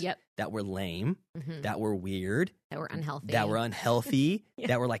guys that were lame, that were weird, that were unhealthy,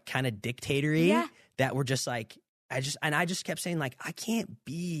 that were like kind of dictatory, that were just like, I just kept saying like, I can't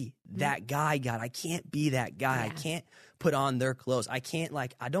be that guy, God. I can't be that guy. Yeah. I can't put on their clothes. I can't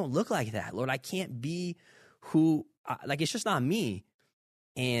I don't look like that, Lord. I can't be who, it's just not me.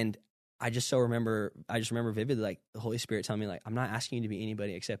 And I just remember vividly, like the Holy Spirit telling me like, I'm not asking you to be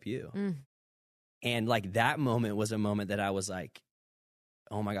anybody except you. And like that moment was a moment that I was like,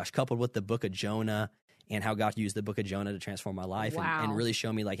 oh my gosh, coupled with the book of Jonah and how God used the book of Jonah to transform my life and really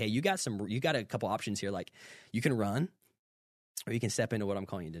show me like, hey, you got a couple options here. Like you can run or you can step into what I'm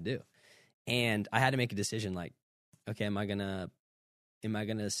calling you to do. And I had to make a decision like, okay, am I going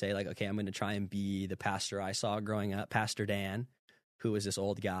to say like, okay, I'm going to try and be the pastor I saw growing up, Pastor Dan, who was this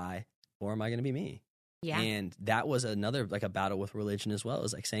old guy, or am I going to be me? Yeah. And that was another like a battle with religion as well. It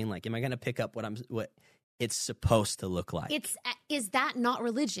was like saying like, am I going to pick up what it's supposed to look like? Is that not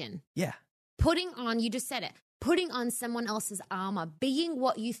religion? Yeah. Putting on, you just said it, putting on someone else's armor, being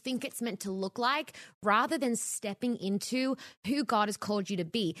what you think it's meant to look like, rather than stepping into who God has called you to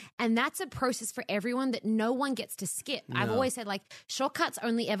be. And that's a process for everyone that no one gets to skip. No. I've always said like shortcuts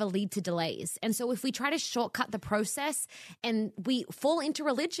only ever lead to delays. And so if we try to shortcut the process and we fall into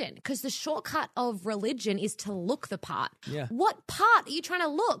religion, because the shortcut of religion is to look the part. Yeah. What part are you trying to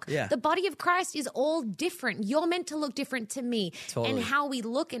look? Yeah. The body of Christ is all different. You're meant to look different to me. Totally. And how we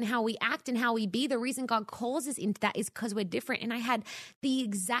look and how we act and how we be, the reason God calls us into that is because we're different. And I had the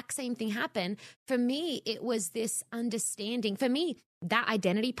exact same thing happen. For me, it was this understanding. For me, that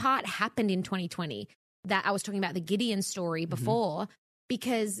identity part happened in 2020. That I was talking about the Gideon story before,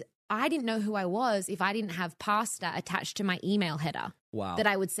 because I didn't know who I was if I didn't have pastor attached to my email header that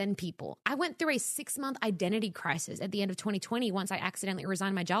I would send people. I went through a 6-month identity crisis at the end of 2020 once I accidentally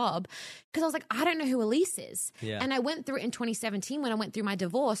resigned my job, because I was like, I don't know who Elyse is. Yeah. And I went through it in 2017 when I went through my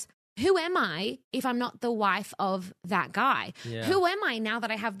divorce. Who am I if I'm not the wife of that guy? Yeah. Who am I now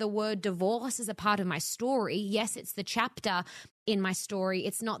that I have the word divorce as a part of my story? Yes, it's the chapter in my story.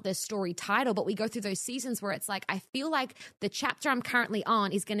 It's not the story title, but we go through those seasons where it's like, I feel like the chapter I'm currently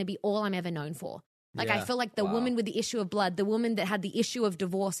on is going to be all I'm ever known for. Like, I feel like the woman with the issue of blood, the woman that had the issue of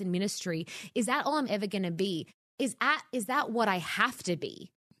divorce in ministry, is that all I'm ever going to be? Is that what I have to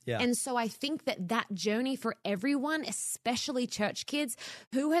be? Yeah. And so I think that journey for everyone, especially church kids,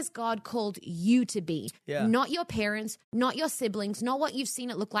 who has God called you to be? Yeah. Not your parents, not your siblings, not what you've seen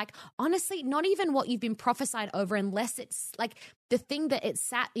it look like. Honestly, not even what you've been prophesied over, unless it's like the thing that it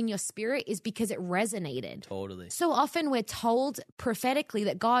sat in your spirit is because it resonated. Totally. So often we're told prophetically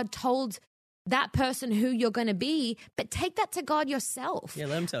that God told that person who you're going to be, but take that to God yourself. Yeah,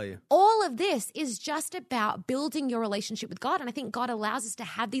 let him tell you. All of this is just about building your relationship with God. And I think God allows us to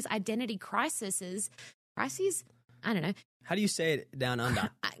have these identity crises. I don't know. How do you say it down under?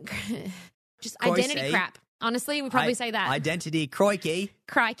 Just identity crap. Honestly, we probably say that. Identity crikey.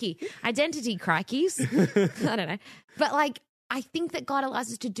 Identity crikeys. I don't know. But I think that God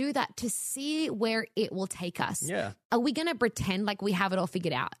allows us to do that to see where it will take us. Yeah. Are we going to pretend like we have it all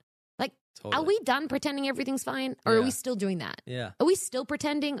figured out? Totally. Are we done pretending everything's fine, or are we still doing that? Yeah. Are we still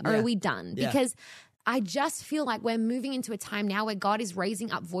pretending, or are we done? Because I just feel like we're moving into a time now where God is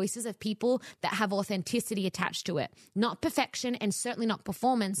raising up voices of people that have authenticity attached to it. Not perfection and certainly not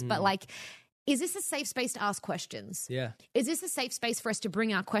performance, but is this a safe space to ask questions? Yeah. Is this a safe space for us to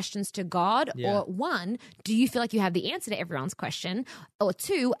bring our questions to God? Yeah. Or one, do you feel like you have the answer to everyone's question? Or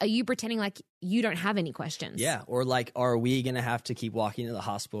two, are you pretending like you don't have any questions? Yeah. Or are we going to have to keep walking to the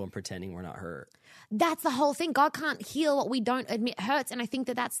hospital and pretending we're not hurt? That's the whole thing. God can't heal what we don't admit hurts. And I think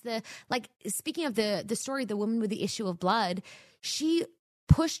that's speaking of the story of the woman with the issue of blood, she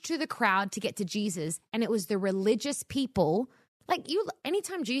pushed through the crowd to get to Jesus. And it was the religious people.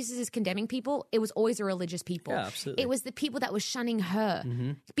 Anytime Jesus is condemning people, it was always a religious people. Yeah, absolutely. It was the people that was shunning her.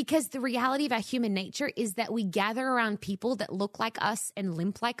 Mm-hmm. Because the reality of our human nature is that we gather around people that look like us and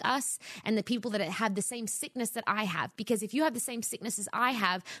limp like us, and the people that have the same sickness that I have. Because if you have the same sickness as I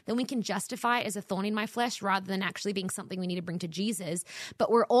have, then we can justify it as a thorn in my flesh rather than actually being something we need to bring to Jesus.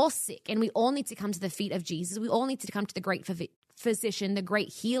 But we're all sick, and we all need to come to the feet of Jesus. We all need to come to the great physician, the great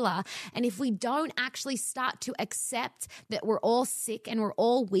healer. And if we don't actually start to accept that we're all sick and we're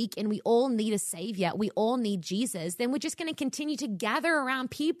all weak and we all need a savior, we all need Jesus, then we're just going to continue to gather around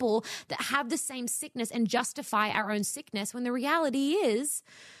people that have the same sickness and justify our own sickness, when the reality is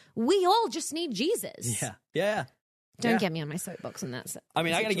we all just need Jesus. Yeah. Yeah. Don't get me on my soapbox in that. I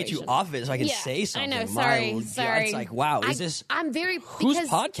mean, I got to get you off of it so I can say something. I know. Sorry. It's like, wow, is this? I'm very. Whose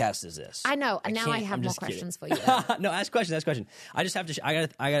podcast is this? I know. And now I have more questions for you. No, ask question. I just have to.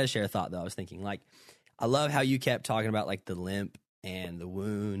 I gotta share a thought though. I was thinking, like, I love how you kept talking about like the limp and the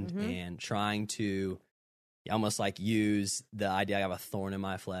wound and trying to almost like use the idea I have a thorn in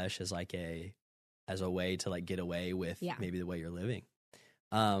my flesh as like as a way to like get away with maybe the way you're living.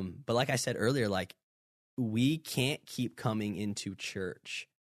 But like I said earlier, like, we can't keep coming into church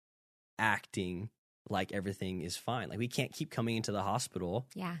acting like everything is fine. Like, we can't keep coming into the hospital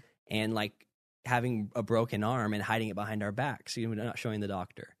and like having a broken arm and hiding it behind our backs. So we're not showing the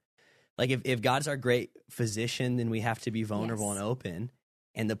doctor. Like, if God's our great physician, then we have to be vulnerable and open.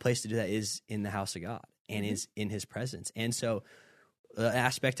 And the place to do that is in the house of God and is in his presence. And so the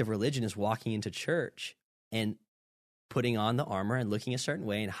aspect of religion is walking into church and putting on the armor and looking a certain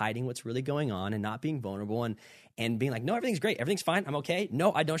way and hiding what's really going on and not being vulnerable and being like, no, everything's great. Everything's fine. I'm okay.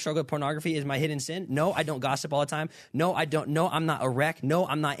 No, I don't struggle with pornography. Is my hidden sin? No, I don't gossip all the time. No, I don't. No, I'm not a wreck. No,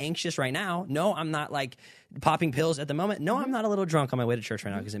 I'm not anxious right now. No, I'm not like popping pills at the moment. No, I'm not a little drunk on my way to church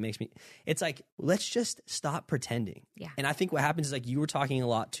right now because it makes me, it's like, let's just stop pretending. Yeah. And I think what happens is, like, you were talking a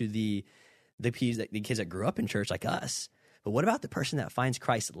lot to the kids that grew up in church like us. But what about the person that finds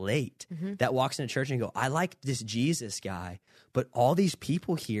Christ late, that walks into church and go, I like this Jesus guy, but all these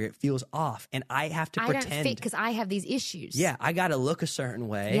people here, it feels off, and I have to pretend. I don't fit because I have these issues. Yeah, I got to look a certain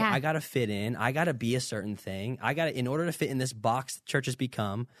way. Yeah. I got to fit in. I got to be a certain thing. In order to fit in this box church has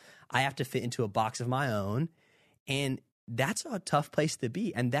become, I have to fit into a box of my own, and that's a tough place to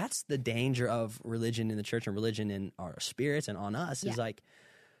be. And that's the danger of religion in the church and religion in our spirits and on us is like,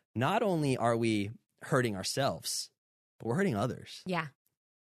 not only are we hurting ourselves, but we're hurting others. Yeah.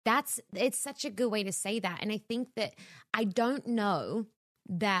 It's such a good way to say that. And I think that I don't know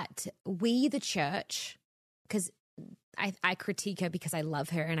that we, the church, because I critique her because I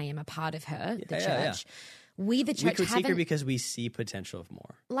love her and I am a part of her, the church. Yeah. We, the church, we critique her because we see potential of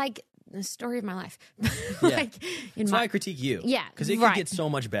more. Like the story of my life. That's why I critique you. Yeah. Because it could get so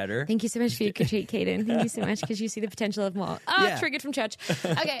much better. Thank you so much for your critique, Kaden. Thank you so much because you see the potential of more. Triggered from church.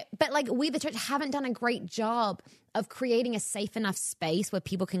 Okay. But like, we, the church, haven't done a great job of creating a safe enough space where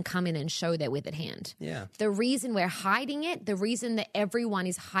people can come in and show their withered hand. Yeah. The reason we're hiding it, the reason that everyone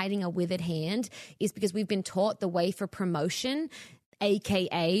is hiding a withered hand is because we've been taught the way for promotion,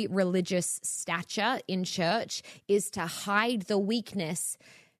 AKA religious stature in church, is to hide the weakness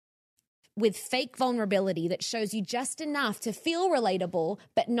with fake vulnerability that shows you just enough to feel relatable,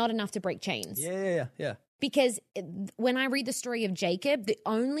 but not enough to break chains. Yeah. Because when I read the story of Jacob, the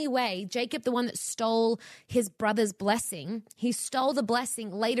only way, Jacob, the one that stole his brother's blessing, he stole the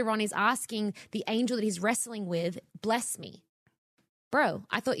blessing, later on is asking the angel that he's wrestling with, bless me. Bro,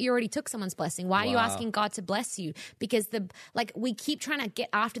 I thought you already took someone's blessing. Why are you asking God to bless you? Because we keep trying to get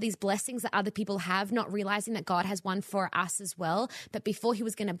after these blessings that other people have, not realizing that God has one for us as well. But before he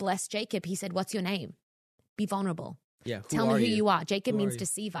was going to bless Jacob, he said, what's your name? Be vulnerable. Yeah. Tell me who you are. Jacob means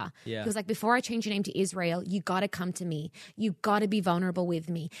deceiver. Yeah. He was like, before I change your name to Israel, you got to come to me. You got to be vulnerable with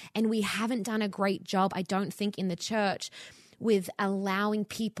me. And we haven't done a great job, I don't think, in the church with allowing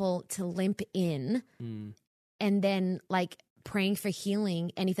people to limp in and then like praying for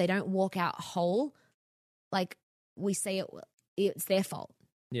healing. And if they don't walk out whole, like we say it's their fault.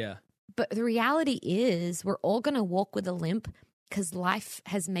 Yeah. But the reality is we're all going to walk with a limp because life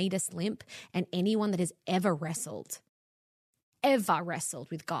has made us limp. And anyone that has ever wrestled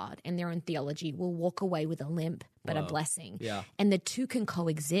with God and their own theology will walk away with a limp, but a blessing. Yeah. And the two can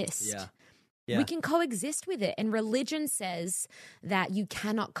coexist. Yeah. Yeah. We can coexist with it. And religion says that you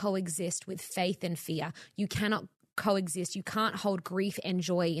cannot coexist with faith and fear. You cannot coexist. You can't hold grief and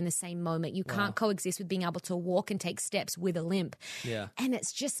joy in the same moment. You can't coexist with being able to walk and take steps with a limp. Yeah. And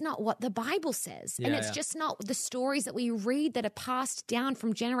it's just not what the Bible says. Yeah, and it's just not the stories that we read that are passed down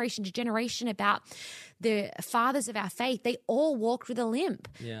from generation to generation about the fathers of our faith. They all walked with a limp.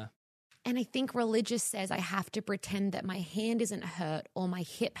 Yeah. And I think religious says I have to pretend that my hand isn't hurt or my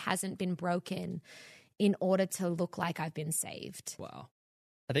hip hasn't been broken in order to look like I've been saved. Wow.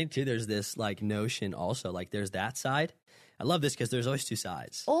 I think too, there's this like notion also, like there's that side. I love this because there's always two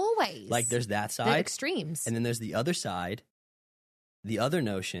sides. Always. Like there's that side. The extremes. And then there's the other side. The other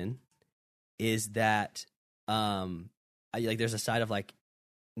notion is that there's a side of like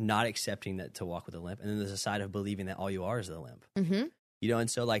not accepting that to walk with a limp. And then there's a side of believing that all you are is the limp. Mm-hmm. You know, and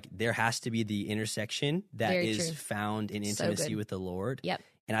so like there has to be the intersection that Very is true. found in intimacy with the Lord. Yep.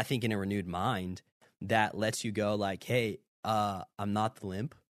 And I think in a renewed mind that lets you go like, hey, I'm not the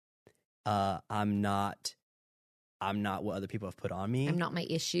limp. I'm not what other people have put on me. I'm not my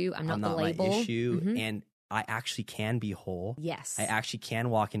issue. I'm not the my label. issue. Mm-hmm. And I actually can be whole. Yes. I actually can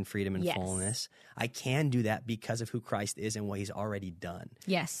walk in freedom and Yes. fullness. I can do that because of who Christ is and what he's already done.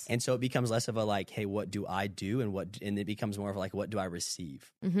 Yes. And so it becomes less of a like, hey, what do I do? And it becomes more of like, what do I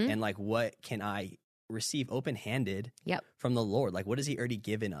receive? And like, what can I receive open-handed Yep. from the Lord? Like, what has he already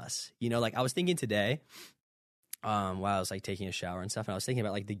given us? You know, like I was thinking today, while I was like taking a shower and stuff, and I was thinking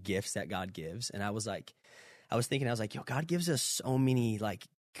about like the gifts that God gives. And I was like, yo, God gives us so many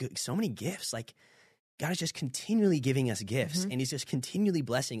gifts. Like, God is just continually giving us gifts, and he's just continually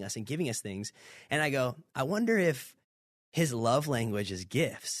blessing us and giving us things. And I go, I wonder if his love language is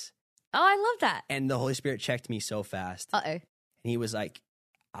gifts. Oh, I love that. And the Holy Spirit checked me so fast. Uh-oh. And he was like,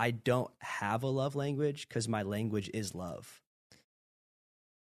 I don't have a love language because my language is love.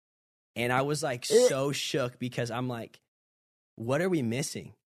 And I was like so shook because I'm like, what are we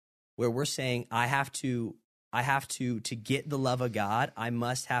missing? Where we're saying I have to get the love of God, I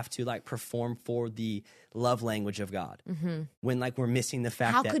must have to like perform for the love language of God. When like we're missing the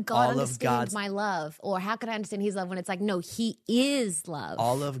fact How that could God all of understand God's my love? Or how could I understand his love when it's like, no, he is love.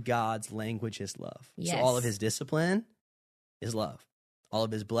 all of God's language is love. Yes. So all of his discipline is love. All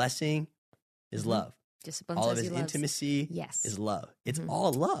of his blessing is love. Discipline All of says his he loves. intimacy Yes. is love. It's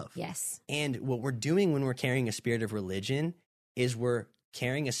all love. Yes. And what we're doing when we're carrying a spirit of religion is we're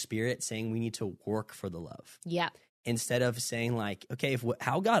carrying a spirit saying we need to work for the love. Yep. Instead of saying like, okay, if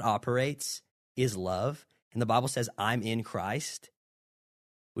how God operates is love, and the Bible says I'm in Christ,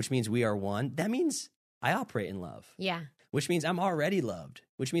 which means we are one, that means I operate in love. Yeah. Which means I'm already loved,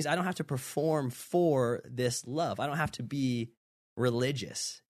 which means I don't have to perform for this love. I don't have to be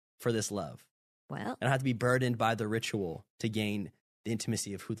religious for this love. Well, I don't have to be burdened by the ritual to gain the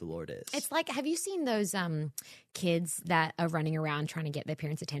intimacy of who the Lord is. it's like, have you seen those kids that are running around trying to get their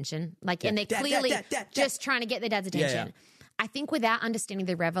parents' attention? Like, and they're clearly just trying to get their dad's attention. Yeah. I think without understanding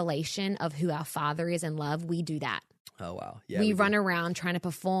the revelation of who our Father is in love, we do that. Oh, wow. Yeah, we run around trying to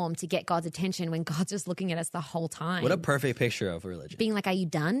perform to get God's attention when God's just looking at us the whole time. What a perfect picture of religion. Being like, are you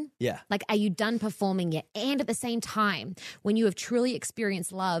done? Yeah. Like, are you done performing yet? And at the same time, when you have truly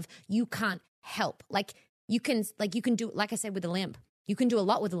experienced love, you can't help. Like you can do, like I said, with a limp, you can do a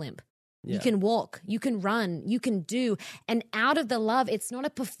lot with a limp. Yeah. You can walk, you can run, you can do. And out of the love, it's not a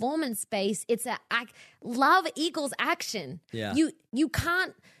performance base. It's love equals action. Yeah. You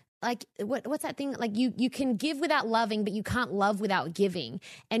can't, like, what's that thing? Like you can give without loving, but you can't love without giving.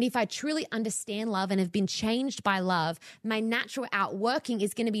 And if I truly understand love and have been changed by love, my natural outworking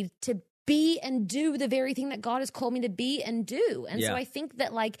is going to be to be and do the very thing that God has called me to be and do. And so I think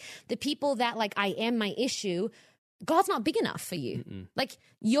that like the people that like, I am my issue, God's not big enough for you. Like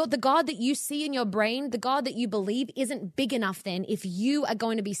you're the God that you see in your brain, the God that you believe isn't big enough then if you are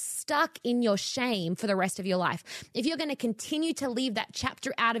going to be stuck in your shame for the rest of your life. If you're going to continue to leave that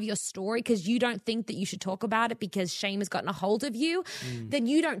chapter out of your story because you don't think that you should talk about it because shame has gotten a hold of you, then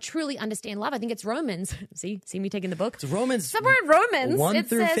you don't truly understand love. I think it's Romans. See me taking the book? It's Romans. Somewhere in Romans 1 it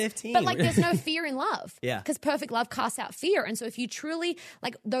through says, 15. But like there's no fear in love. Yeah. Because perfect love casts out fear. And so if you truly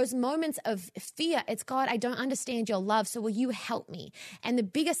like those moments of fear, it's God, I don't understand your love, so will you help me? And the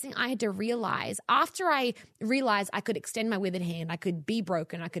biggest thing I had to realize after I realized I could extend my withered hand, I could be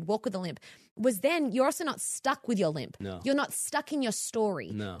broken, I could walk with a limp, was then you're also not stuck with your limp. No. You're not stuck in your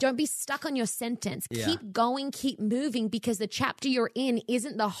story. No. Don't be stuck on your sentence. Yeah. Keep going, keep moving, because the chapter you're in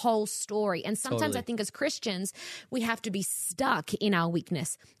isn't the whole story. And sometimes I think as Christians, we have to be stuck in our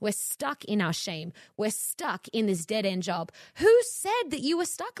weakness. We're stuck in our shame. We're stuck in this dead end job. Who said that you were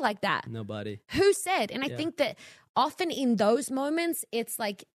stuck like that? Nobody. Who said? And I think that often in those moments, it's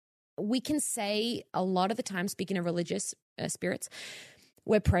like we can say a lot of the time, speaking of religious spirits,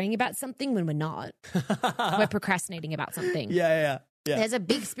 we're praying about something when we're not. We're procrastinating about something. Yeah. There's a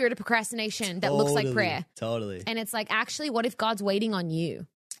big spirit of procrastination that looks like prayer. Totally. And it's like, actually, what if God's waiting on you?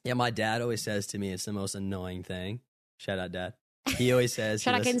 Yeah, my dad always says to me, it's the most annoying thing. Shout out, Dad. He always says,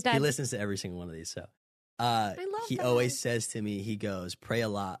 Shout out Caden's dad. He listens to every single one of these, so. He that. always says to me, he goes, pray a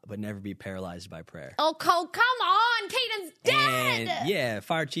lot, but never be paralyzed by prayer. Oh, Cole, come on. Caden's dead. And yeah,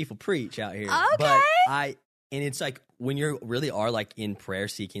 fire chief will preach out here. Okay. But and it's like when you really are like in prayer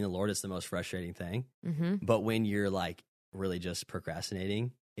seeking the Lord, it's the most frustrating thing. But when you're like really just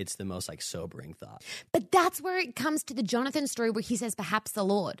procrastinating, it's the most like sobering thought. But that's where it comes to the Jonathan story where he says, perhaps the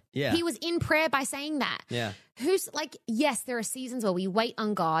Lord. Yeah. He was in prayer by saying that. Yeah. who's like, yes, there are seasons where we wait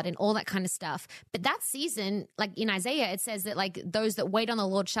on God and all that kind of stuff. But that season, like in Isaiah, it says that like those that wait on the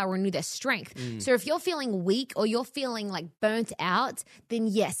Lord shall renew their strength. So if you're feeling weak or you're feeling like burnt out, then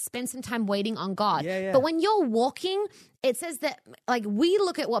yes, spend some time waiting on God. Yeah. But when you're walking, it says that like we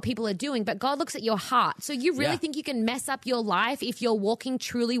look at what people are doing, but God looks at your heart. So you really think you can mess up your life if you're walking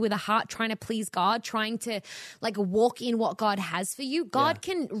truly with a heart, trying to please God, trying to like walk in what God has for you? God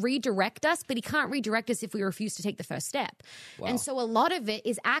can redirect us, but he can't redirect us if we refuse to take the first step. Wow. And so a lot of it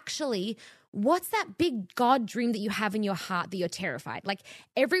is actually, what's that big God dream that you have in your heart that you're terrified? Like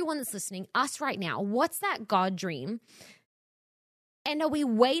everyone that's listening, us right now, what's that God dream? And are we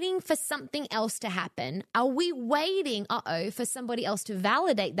waiting for something else to happen? Are we waiting, for somebody else to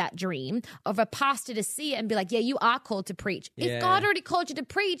validate that dream, of a pastor to see it and be like, yeah, you are called to preach? If God already called you to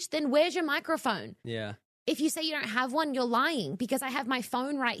preach, then where's your microphone? Yeah. If you say you don't have one, you're lying, because I have my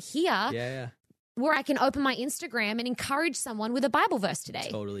phone right here Yeah. where I can open my Instagram and encourage someone with a Bible verse today.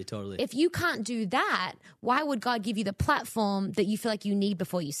 Totally. If you can't do that, why would God give you the platform that you feel like you need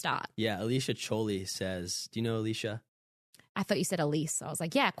before you start? Yeah. Alicia Choli says, do you know Alicia? I thought you said Elyse. I was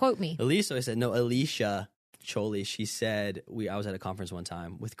like, yeah, quote me. Elyse always said, no, Alicia Choli. She said, I was at a conference one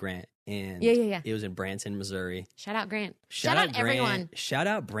time with Grant, and it was in Branson, Missouri. Shout out Grant. Shout out everyone. Shout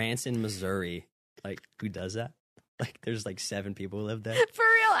out Branson, Missouri. Like, who does that? Like, there's like 7 people who live there. For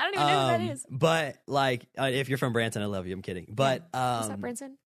real. I don't even know who that is. But like, if you're from Branson, I love you. I'm kidding. But what's up,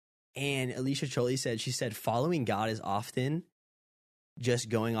 Branson? And Alicia Choli said, following God is often just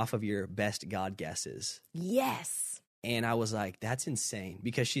going off of your best God guesses. Yes. And I was like, that's insane,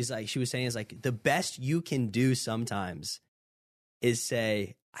 because she was saying is like, the best you can do sometimes is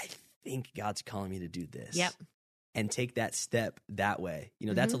say, I think God's calling me to do this. Yep. And take that step that way. You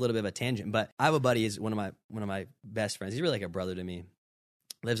know, that's a little bit of a tangent, but I have a buddy, is one of my best friends. He's really like a brother to me.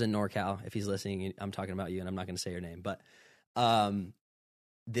 Lives in NorCal. If he's listening, I'm talking about you, and I'm not going to say your name, but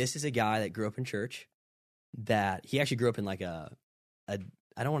this is a guy that grew up in church, that he actually grew up in like I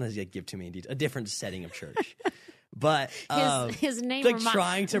don't want to give too many details, a different setting of church. But his name like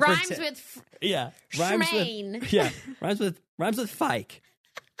trying to rhymes pretend, with rhymes with Fike.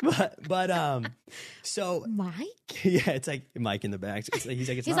 But so Mike? Yeah, it's like Mike in the back.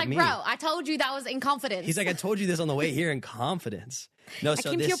 He's not like, me. bro, I told you that was in confidence. He's like, I told you this on the way here in confidence. No, so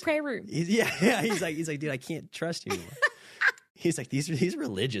I came to your prayer room. He's like, dude, I can't trust you anymore. He's like, these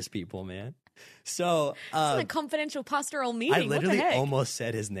religious people, man. So it's a confidential pastoral meeting. I literally almost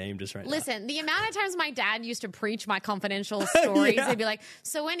said his name just right now. Listen, the amount of times my dad used to preach my confidential stories, he'd be like,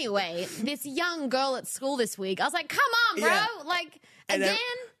 so anyway, this young girl at school this week. I was like, come on, bro. Yeah. Like, And again?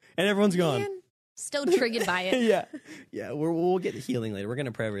 And everyone's gone. Still triggered by it. Yeah. We'll get healing later. We're going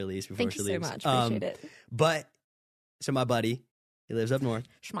to pray over Elyse before Thank she you leaves. so much. Appreciate it. But, so my buddy, he lives up north.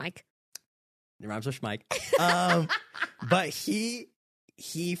 Schmike. It rhymes with Schmike. But he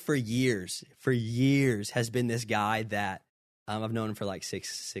for years has been this guy that I've known him for like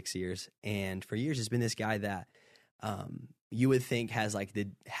six years, and for years has been this guy that you would think has like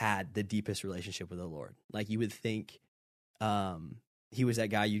had the deepest relationship with the Lord. Like you would think he was that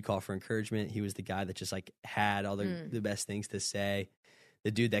guy you'd call for encouragement. He was the guy that just like had all the best things to say,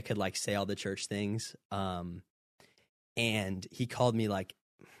 the dude that could like say all the church things. And he called me like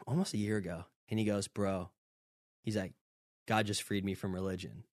almost a year ago, and he goes, bro, he's like, God just freed me from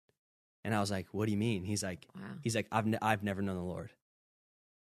religion. And I was like, what do you mean? He's like, I've never known the Lord.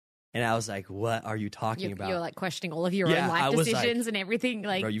 And I was like, what are you talking about? You're like questioning all of your own life decisions and everything.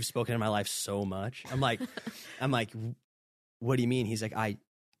 Like, bro, you've spoken in my life so much. I'm like, what do you mean? He's like, I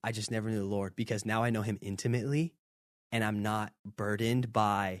just never knew the Lord, because now I know him intimately, and I'm not burdened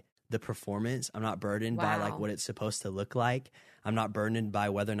by the performance. I'm not burdened by like what it's supposed to look like. I'm not burdened by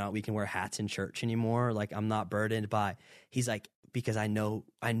whether or not we can wear hats in church anymore. Like, I'm not burdened by, he's like, because I know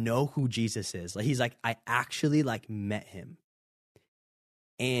who Jesus is. Like, he's like, I actually like met him.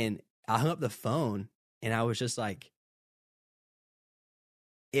 And I hung up the phone, and I was just like,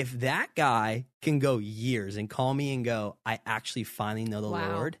 if that guy can go years and call me and go, I actually finally know the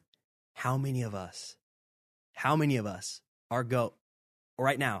Lord, how many of us are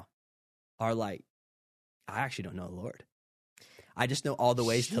right now are like, I actually don't know the Lord. I just know all the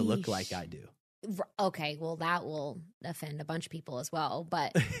ways to look like I do. Okay, well, that will offend a bunch of people as well.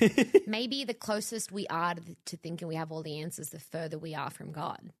 But maybe the closest we are to thinking we have all the answers, the further we are from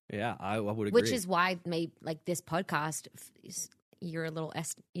God. Yeah, I would agree. Which is why maybe like this podcast, you're a little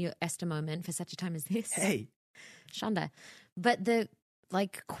Esther moment for such a time as this. Hey. Shonda. But the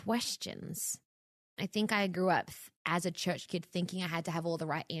like questions, I think I grew up as a church kid thinking I had to have all the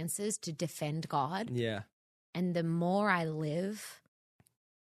right answers to defend God. Yeah. And the more I live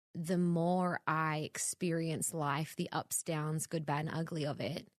the more I experience life, the ups, downs, good, bad, and ugly of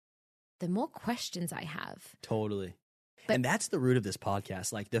it, the more questions I have. Totally. But- and that's the root of this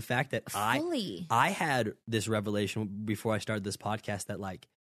podcast. Like the fact that Fully. I had this revelation before I started this podcast that like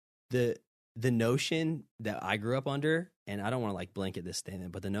the notion that I grew up under, and I don't want to like blanket this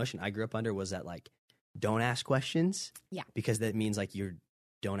statement, but the notion I grew up under was that like, don't ask questions. Yeah. Because that means like you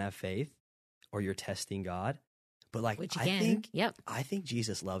don't have faith or you're testing God. But like, Which I again, think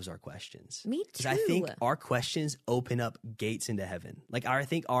Jesus loves our questions. Me too. Because I think our questions open up gates into heaven. Like I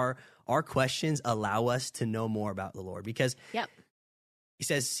think our questions allow us to know more about the Lord, because he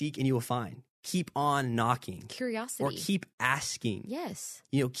says, seek and you will find. Keep on knocking. Curiosity. Or keep asking. Yes.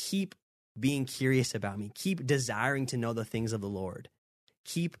 Keep being curious about me. Keep desiring to know the things of the Lord.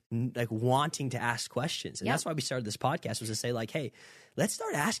 Keep like wanting to ask questions. And that's why we started this podcast, was to say like, hey, let's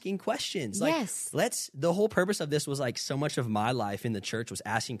start asking questions. Like, the whole purpose of this was like so much of my life in the church was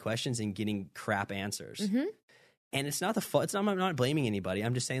asking questions and getting crap answers. Mm-hmm. And it's not the fault. I'm not blaming anybody.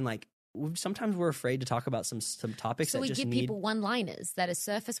 I'm just saying like, sometimes we're afraid to talk about some topics that just So we give people one-liners that are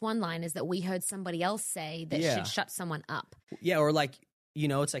surface one-liners that we heard somebody else say that should shut someone up. Yeah. Or like,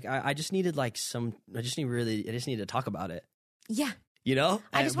 it's like, I just needed like I just needed to talk about it. Yeah.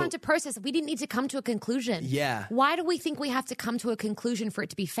 I just wanted to process. We didn't need to come to a conclusion. Yeah. Why do we think we have to come to a conclusion for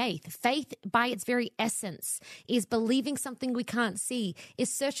it to be faith? Faith, by its very essence, is believing something we can't see,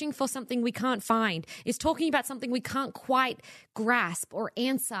 is searching for something we can't find, is talking about something we can't quite grasp or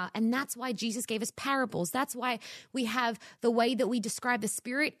answer. And that's why Jesus gave us parables. That's why we have the way that we describe the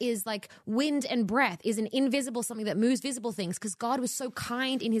Spirit is like wind and breath, is an invisible something that moves visible things, because God was so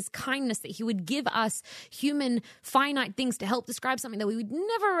kind in his kindness that he would give us human finite things to help describe something that we would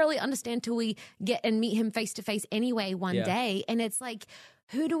never really understand till we get and meet him face to face anyway one day. And it's like,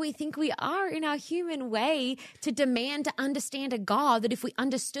 who do we think we are in our human way to demand to understand a God that if we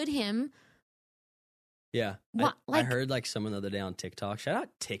understood him? Yeah. I heard like someone the other day on TikTok. Shout out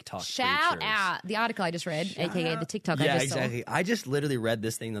TikTok. Shout preachers. out the article I just read, aka the TikTok I just exactly. saw. I just literally read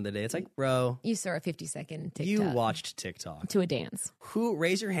this thing the other day. It's like, bro. You saw a 50-second TikTok. You watched TikTok. To a dance.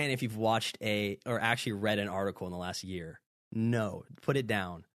 Raise your hand if you've watched or actually read an article in the last year. No. Put it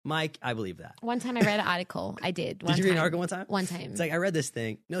down. Mike, I believe that. One time I read an article. I did. Did you read an article one time? One time. It's like, I read this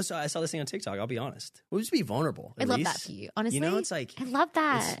thing. No, so I saw this thing on TikTok. I'll be honest. We'll just be vulnerable. I love that for you. Honestly. It's like. I love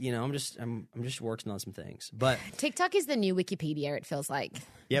that. I'm just working on some things. But TikTok is the new Wikipedia, it feels like.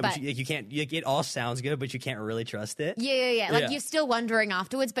 Yeah, but you can't, it all sounds good, but you can't really trust it. Yeah. Like you're still wondering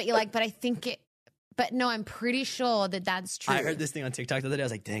afterwards, but you're like, but I think it. But no, I'm pretty sure that that's true. I heard this thing on TikTok the other day. I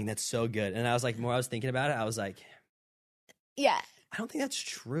was like, dang, that's so good. And I was like, more I was thinking about it, I was like, yeah. I don't think that's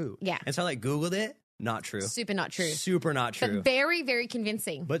true. Yeah. And so I like Googled it. Not true. Super not true. Super not true. But very, very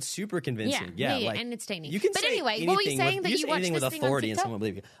convincing. But super convincing. Yeah. Like, and entertaining. You can but say anyway, what were you saying that you watched anything this with thing authority on and TikTok? someone will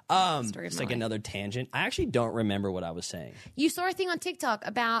believe you. It's like another tangent. I actually don't remember what I was saying. You saw a thing on TikTok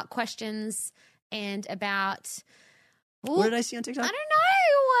about questions and about. What did I see on TikTok? I don't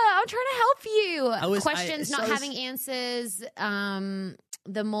know. I'm trying to help you. Questions, not having having answers.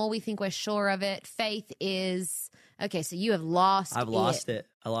 The more we think we're sure of it. Faith is okay. So you have lost. I've lost it.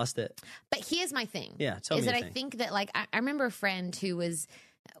 I lost it. But here's my thing. Yeah, tell me. Is that I think that like I remember a friend who was.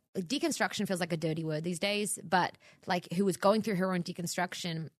 Deconstruction feels like a dirty word these days, but like who was going through her own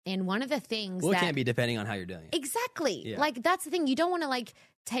deconstruction. And one of the things it can't be depending on how you're doing it. Exactly. Yeah. Like that's the thing. You don't want to like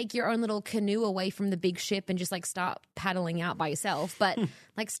take your own little canoe away from the big ship and just like start paddling out by yourself, but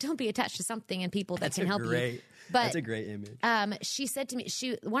like still be attached to something and people that can help you. But that's a great image. She said to me,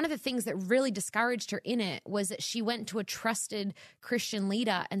 one of the things that really discouraged her in it was that she went to a trusted Christian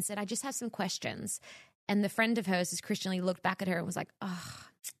leader and said, I just have some questions. And the friend of hers, this Christian leader, looked back at her and was like, oh,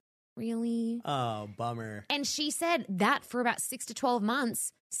 really? Oh, bummer. And she said that for about 6 to 12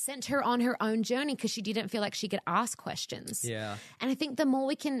 months sent her on her own journey because she didn't feel like she could ask questions. Yeah. And I think the more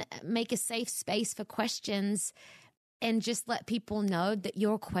we can make a safe space for questions and just let people know that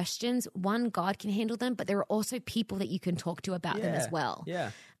your questions, one, God can handle them, but there are also people that you can talk to about them as well.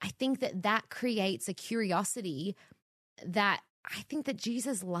 Yeah. I think that creates a curiosity that I think that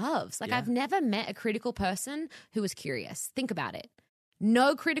Jesus loves. Like I've never met a critical person who was curious. Think about it.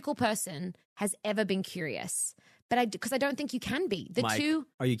 No critical person has ever been curious, but because I don't think you can be. Mike,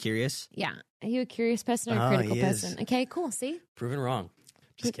 are you curious? Yeah. Are you a curious person or a critical person? Okay, cool. See? Proven wrong.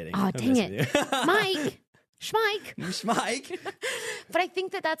 Just kidding. Oh, dang it. Mike. Schmike. But I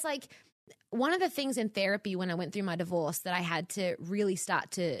think that's like one of the things in therapy when I went through my divorce that I had to really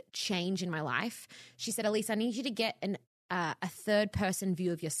start to change in my life. She said, Elyse, I need you to get a third person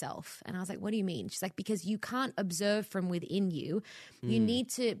view of yourself. And I was like, what do you mean? She's like, because you can't observe from within you. You need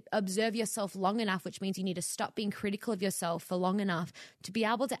to observe yourself long enough, which means you need to stop being critical of yourself for long enough to be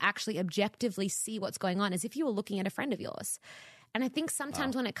able to actually objectively see what's going on as if you were looking at a friend of yours. And I think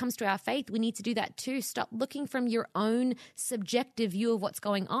sometimes when it comes to our faith, we need to do that too. Stop looking from your own subjective view of what's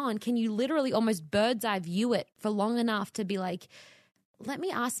going on. Can you literally almost bird's eye view it for long enough to be like, let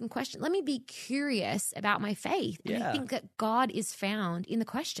me ask some questions. Let me be curious about my faith. And I think that God is found in the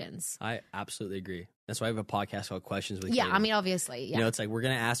questions. I absolutely agree. That's why I have a podcast called Questions with Yeah, Katie. I mean, obviously. Yeah. You know, it's like we're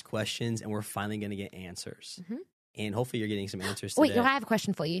going to ask questions and we're finally going to get answers. And hopefully you're getting some answers Wait, today. I have a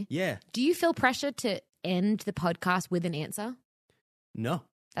question for you. Yeah. Do you feel pressure to end the podcast with an answer? No.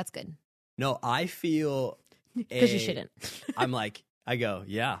 That's good. No, I feel... Because you shouldn't. I'm like, I go,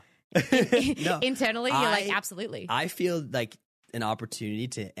 yeah. No, Internally, you're like, absolutely. I feel like an opportunity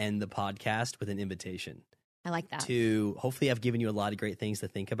to end the podcast with an invitation. I like that. To hopefully I've given you a lot of great things to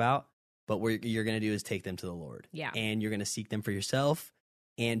think about, but what you're going to do is take them to the Lord. Yeah. And you're going to seek them for yourself.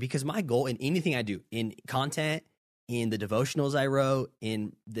 And because my goal in anything I do, in content, in the devotionals I wrote,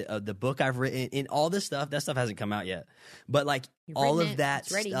 in the book I've written, in all this stuff, that stuff hasn't come out yet. But like all of that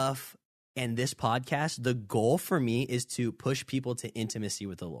stuff and this podcast, the goal for me is to push people to intimacy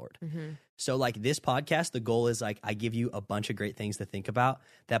with the Lord. So like this podcast, the goal is like I give you a bunch of great things to think about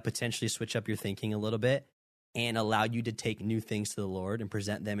that potentially switch up your thinking a little bit and allow you to take new things to the Lord and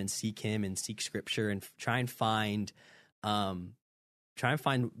present them and seek Him and seek Scripture and try and find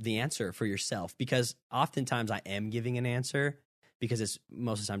the answer for yourself. Because oftentimes I am giving an answer because it's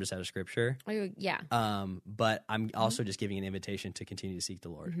most of the time just out of Scripture. Oh, yeah. But I'm also just giving an invitation to continue to seek the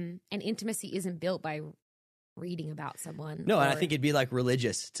Lord. And intimacy isn't built by reading about someone. No, and I think it'd be like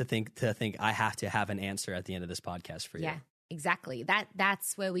religious to think I have to have an answer at the end of this podcast for you. Yeah, exactly.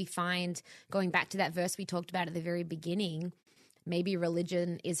 That's where we find, going back to that verse we talked about at the very beginning, maybe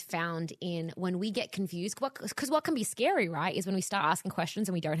religion is found in when we get confused. Because what can be scary, right, is when we start asking questions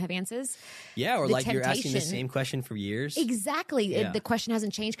and we don't have answers. Yeah, or like you're asking the same question for years. Exactly. Yeah. The question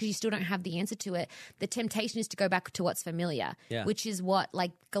hasn't changed because you still don't have the answer to it. The temptation is to go back to what's familiar, which is what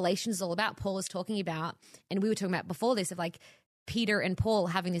like Galatians is all about. Paul is talking about, and we were talking about before this, of like Peter and Paul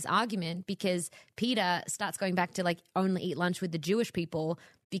having this argument because Peter starts going back to like only eat lunch with the Jewish people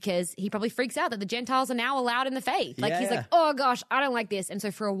because he probably freaks out that the Gentiles are now allowed in the faith. Like he's like, oh gosh, I don't like this. And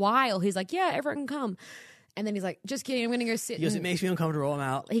so for a while he's like, yeah, everyone can come. And then he's like, just kidding, I'm going to go sit. He goes, it makes me uncomfortable, I'm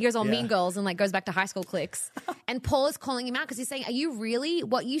out. He goes on Mean Girls and like goes back to high school cliques. And Paul is calling him out because he's saying, are you really,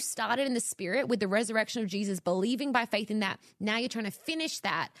 what you started in the Spirit with the resurrection of Jesus, believing by faith in that, now you're trying to finish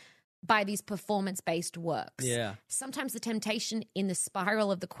that by these performance-based works. Yeah. Sometimes the temptation in the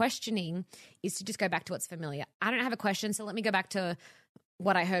spiral of the questioning is to just go back to what's familiar. I don't have a question, so let me go back to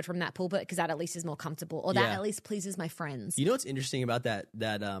what I heard from that pulpit because that at least is more comfortable, or that at least pleases my friends. You know what's interesting about that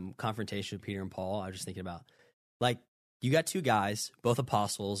confrontation with Peter and Paul? I was just thinking about, like, you got two guys, both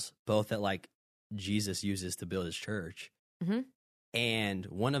apostles, both that like Jesus uses to build his church. And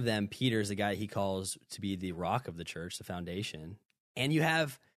one of them, Peter, is the guy he calls to be the rock of the church, the foundation. And you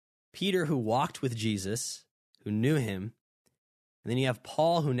have Peter, who walked with Jesus, who knew him. And then you have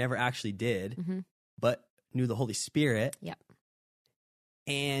Paul, who never actually did, but knew the Holy Spirit. Yep.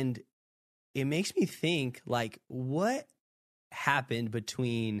 And it makes me think, like, what happened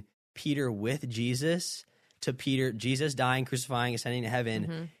between Peter with Jesus to Peter, Jesus dying, crucifying, ascending to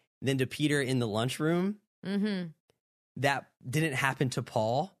heaven, then to Peter in the lunchroom? That didn't happen to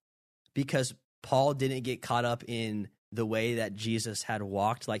Paul because Paul didn't get caught up in the way that Jesus had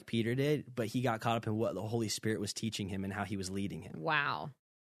walked like Peter did, but he got caught up in what the Holy Spirit was teaching him and how he was leading him. Wow.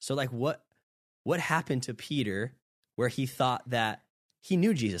 So like what happened to Peter where he thought that he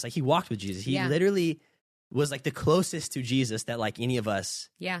knew Jesus, like he walked with Jesus. He literally was like the closest to Jesus that like any of us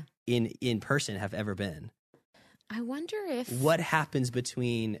in person have ever been. I wonder if... What happens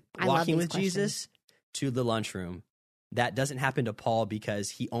between walking with Jesus to the lunchroom that doesn't happen to Paul because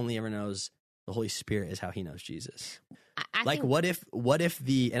he only ever knows the Holy Spirit is how he knows Jesus. I like, think... what if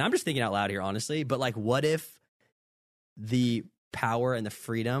the, and I'm just thinking out loud here, honestly, but like, what if the power and the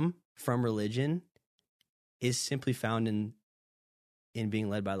freedom from religion is simply found in being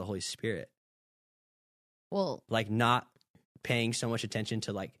led by the Holy Spirit? Well, like not paying so much attention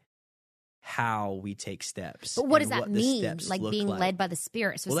to like how we take steps. But what does that mean? Like being led by the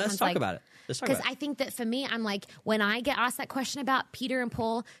Spirit. So well, let's talk about it. Because I think that for me, I'm like, when I get asked that question about Peter and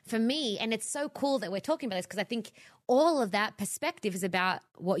Paul, for me, and it's so cool that we're talking about this because I think all of that perspective is about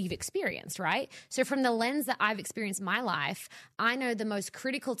what you've experienced, right? So from the lens that I've experienced in my life, I know the most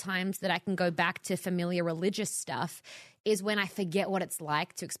critical times that I can go back to familiar religious stuff is when I forget what it's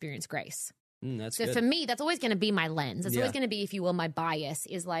like to experience grace. That's so good. for me, that's always going to be my lens. It's Yeah. always going to be, if you will, my bias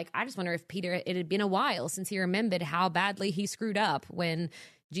is like, I just wonder if Peter, it had been a while since he remembered how badly he screwed up when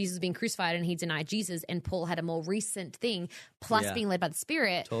Jesus was being crucified and he denied Jesus, and Paul had a more recent thing, plus Yeah. being led by the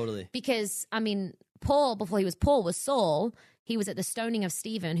Spirit. Totally. Because, I mean, Paul, before he was Paul, was Saul. He was at the stoning of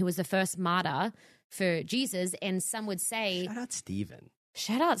Stephen, who was the first martyr for Jesus. And some would say, Shout out Stephen.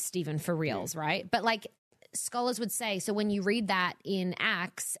 Stephen for reals, right? But like scholars would say, so when you read that in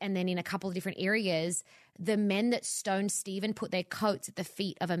Acts and then in a couple of different areas, the men that stoned Stephen put their coats at the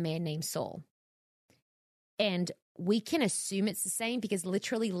feet of a man named Saul. And we can assume it's the same because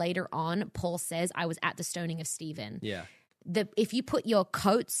literally later on, Paul says, I was at the stoning of Stephen. Yeah. If you put your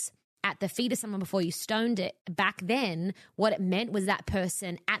coats at the feet of someone before you stoned it, back then, what it meant was that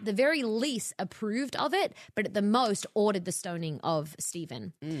person at the very least approved of it, but at the most ordered the stoning of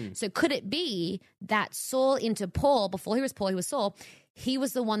Stephen. So could it be that Saul into Paul, before he was Paul, he was Saul, he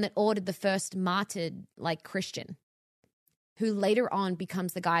was the one that ordered the first martyred like Christian, who later on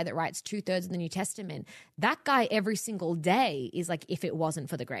becomes the guy that writes 2/3 of the New Testament? That guy every single day is like, if it wasn't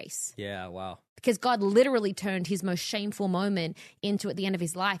for the grace. Yeah, wow. Because God literally turned his most shameful moment into, at the end of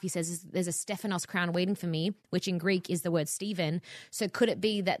his life, he says, there's a Stephanos crown waiting for me, which in Greek is the word Stephen. So could it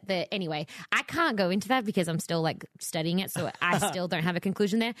be that anyway, I can't go into that because I'm still like studying it. So I still don't have a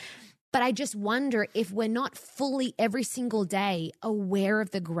conclusion there. But I just wonder if we're not fully every single day aware of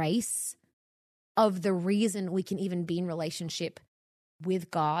the grace of the reason we can even be in relationship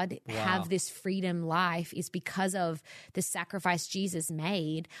with God, have this freedom life, is because of the sacrifice Jesus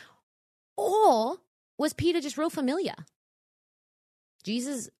made. Or was Peter just real familiar?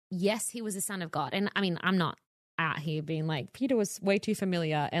 Jesus, yes, he was the Son of God. And I mean, I'm not out here being like, Peter was way too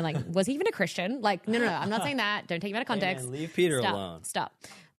familiar. And like, was he even a Christian? Like, no, I'm not saying that. Don't take him out of context. Hey man, leave Peter alone. Stop.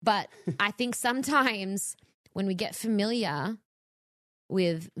 But I think sometimes when we get familiar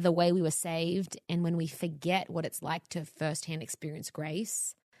with the way we were saved and when we forget what it's like to firsthand experience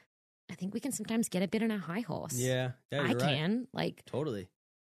grace, I think we can sometimes get a bit on our high horse. Yeah, you're I right. can. Like, Totally.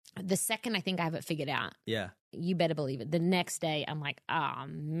 the second I think I have it figured out, Yeah. you better believe it. The next day, I'm like, oh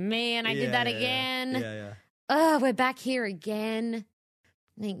man, I did that again. Yeah. Oh, we're back here again.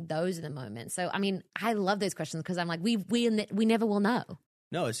 I think those are the moments. So, I mean, I love those questions because I'm like, we never will know.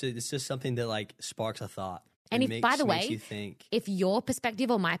 No, it's just something that like sparks a thought. And by the makes way, you think. if your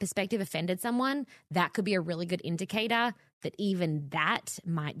perspective or my perspective offended someone, that could be a really good indicator that even that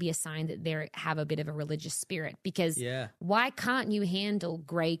might be a sign that they have a bit of a religious spirit. Because why can't you handle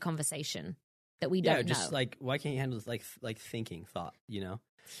gray conversation that we don't know? Yeah, just like, why can't you handle like thinking thought, you know?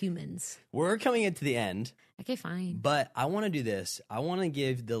 Humans. We're coming into the end. Okay, fine. But I want to do this. I want to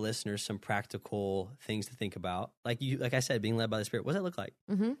give the listeners some practical things to think about. Like I said, being led by the Spirit. What does that look like?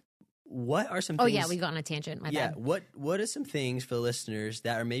 Mm-hmm. What are some Oh, things? yeah, we got on a tangent. My bad. What are some things for the listeners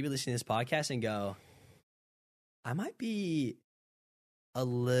that are maybe listening to this podcast and go, I might be a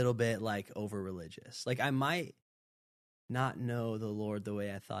little bit like over religious. Like I might not know the Lord the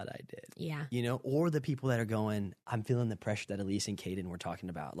way I thought I did. Yeah. You know, or the people that are going, I'm feeling the pressure that Elyse and Caden were talking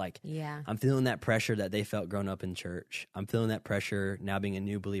about. Like, yeah, I'm feeling that pressure that they felt growing up in church. I'm feeling that pressure now being a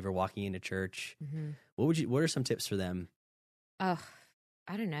new believer walking into church. Mm-hmm. What are some tips for them? Oh,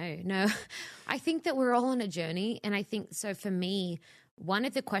 I don't know. No, I think that we're all on a journey. And I think, so for me, one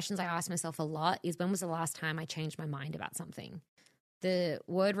of the questions I ask myself a lot is, when was the last time I changed my mind about something? The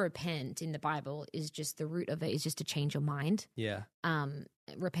word repent in the Bible is just, the root of it is just to change your mind. Yeah.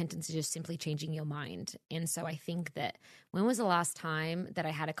 Repentance is just simply changing your mind. And so I think that, when was the last time that I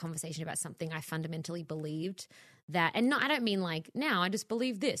had a conversation about something I fundamentally believed that, and I don't mean like now I just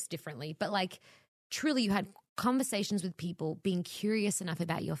believe this differently, but like truly you had conversations with people being curious enough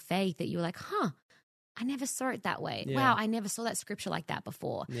about your faith that you were like, I never saw it that way. Yeah. Wow, I never saw that scripture like that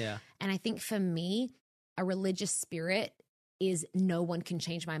before. Yeah. And I think for me, a religious spirit is, no one can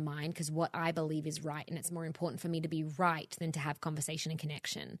change my mind because what I believe is right. And it's more important for me to be right than to have conversation and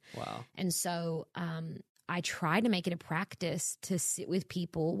connection. Wow. And so I try to make it a practice to sit with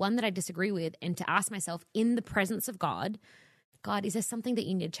people, one that I disagree with, and to ask myself in the presence of God, is there something that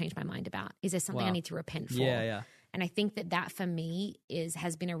you need to change my mind about? Is there something I need to repent for? Yeah. And I think that for me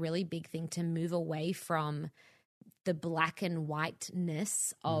has been a really big thing to move away from the black and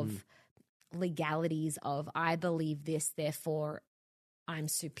whiteness of legalities of, I believe this, therefore I'm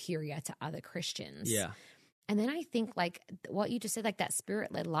superior to other Christians. Yeah. And then I think like what you just said, like that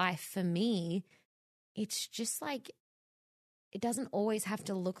spirit-led life, for me, it's just like, it doesn't always have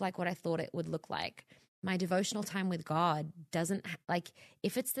to look like what I thought it would look like. My devotional time with God doesn't, like,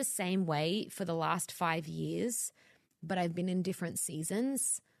 if it's the same way for the last 5 years, but I've been in different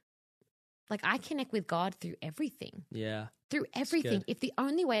seasons, like I connect with God through everything. Yeah. Through everything. If the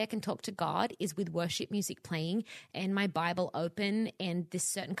only way I can talk to God is with worship music playing and my Bible open and this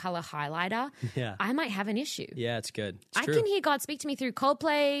certain color highlighter, I might have an issue. Yeah, it's good. I can hear God speak to me through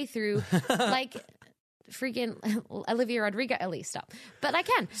Coldplay, through like freaking Olivia Rodrigo, at least stop. But I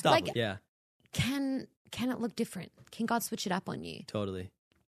can. Stop. Like, can it look different? Can God switch it up on you? Totally.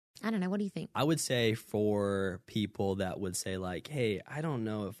 I don't know. What do you think? I would say for people that would say like, hey, I don't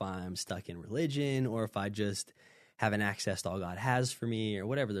know if I'm stuck in religion or if I just haven't accessed all God has for me or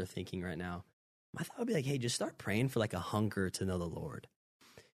whatever they're thinking right now. My thought would be like, hey, just start praying for like a hunger to know the Lord.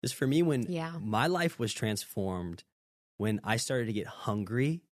 Because for me, when my life was transformed, when I started to get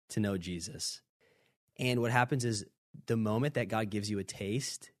hungry to know Jesus. And what happens is the moment that God gives you a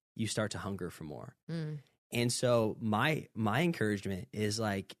taste, you start to hunger for more. And so my encouragement is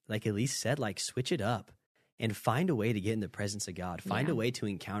like Elyse said, like switch it up and find a way to get in the presence of God. Find a way to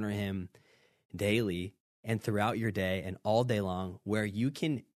encounter him daily and throughout your day and all day long, where you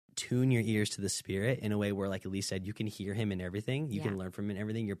can tune your ears to the Spirit in a way where, like Elyse said, you can hear him in everything. You can learn from him in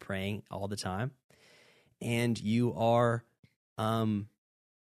everything. You're praying all the time. And you are you're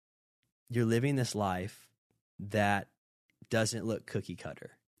living this life that doesn't look cookie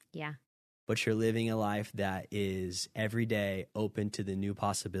cutter. Yeah. But you're living a life that is every day open to the new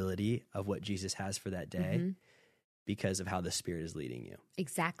possibility of what Jesus has for that day because of how the Spirit is leading you.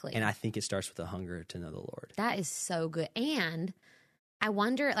 Exactly. And I think it starts with a hunger to know the Lord. That is so good. And I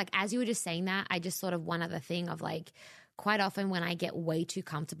wonder, like, as you were just saying that, I just thought of one other thing of like, quite often when I get way too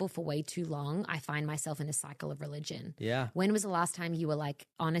comfortable for way too long, I find myself in a cycle of religion. Yeah. When was the last time you were like,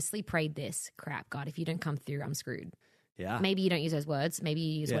 honestly prayed this? Crap, God, if you don't come through, I'm screwed. Yeah. Maybe you don't use those words. Maybe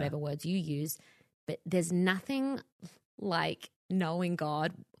you use whatever words you use. But there's nothing like knowing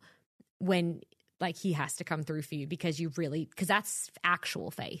God when like he has to come through for you because that's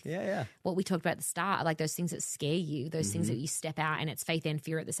actual faith. Yeah, yeah. What we talked about at the start, like those things that scare you, those things that you step out and it's faith and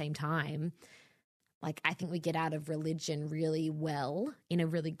fear at the same time. Like I think we get out of religion really well in a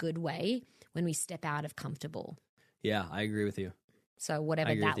really good way when we step out of comfortable. Yeah, I agree with you. So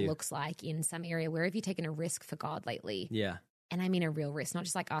whatever that looks like in some area, where have you taken a risk for God lately? Yeah. And I mean a real risk, not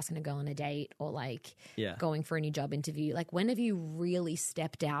just like asking to go on a date or like going for a new job interview. Like when have you really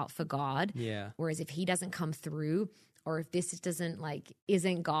stepped out for God? Yeah. Whereas if he doesn't come through or if this doesn't like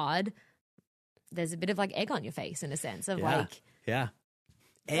isn't God, there's a bit of like egg on your face in a sense of like. Yeah.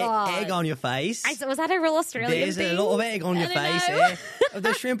 Egg on your face. Was that a real Australian There's thing? a lot of egg on your face.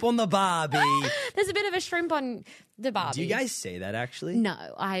 The shrimp on the barbie. There's a bit of a shrimp on the barbie. Do you guys say that actually? No.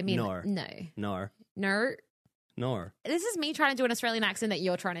 I mean, No. This is me trying to do an Australian accent that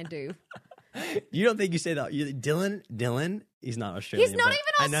you're trying to do. You don't think you say that? Dylan, he's not Australian. He's not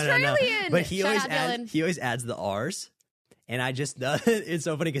even Australian. No. But he Shout always adds the R's. And I just, it's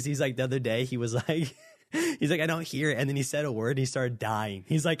so funny because he's like, the other day, he was like, I don't hear it. And then he said a word and he started dying.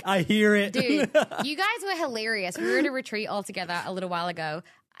 He's like, I hear it. Dude, you guys were hilarious. We were at a retreat all together a little while ago.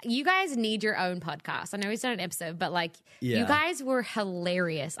 You guys need your own podcast. I know he's done an episode, but like, you guys were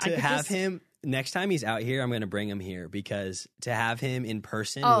hilarious. To have him, next time he's out here, I'm going to bring him here because to have him in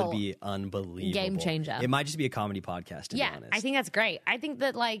person would be unbelievable. Game changer. It might just be a comedy podcast, to be honest. I think that's great. I think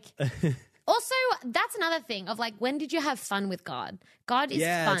that like... Also, that's another thing of like, when did you have fun with God? God is fun.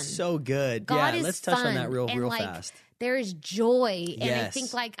 Yeah, it's so good. God is let's touch fun. on that real like, fast. There is joy. And I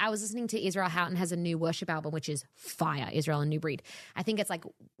think like I was listening to Israel Houghton has a new worship album, which is fire, Israel, a New Breed. I think it's like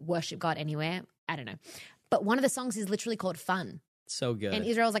Worship God Anywhere. I don't know. But one of the songs is literally called Fun. So good. And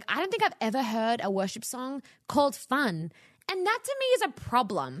Israel's like, I don't think I've ever heard a worship song called Fun. And that to me is a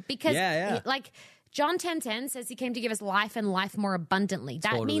problem because like... John 10:10 says he came to give us life and life more abundantly.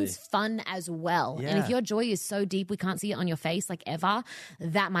 That means fun as well. Yeah. And if your joy is so deep we can't see it on your face like ever,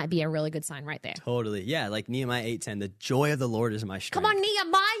 that might be a really good sign right there. Totally. Yeah, like Nehemiah 8:10, the joy of the Lord is my strength. Come on,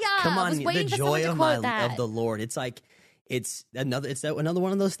 Nehemiah. Come on, I was waiting the for joy someone to of quote that. of the Lord. It's like it's another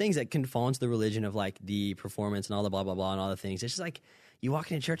one of those things that can fall into the religion of like the performance and all the blah blah blah and all the things. It's just like you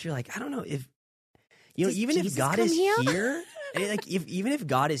walk into church, you're like, I don't know if Does even Jesus if God come is here? like even if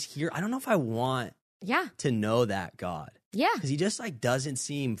God is here, I don't know if I want to know that God. Yeah. Because he just like doesn't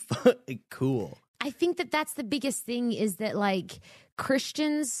seem cool. I think that that's the biggest thing is that like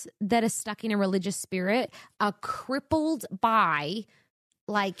Christians that are stuck in a religious spirit are crippled by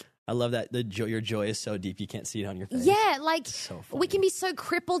like I love that your joy is so deep you can't see it on your face. Yeah, like so we can be so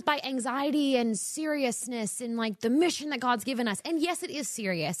crippled by anxiety and seriousness and like the mission that God's given us. And yes, it is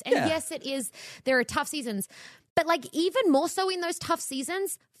serious. And yes, it is. There are tough seasons. But like even more so in those tough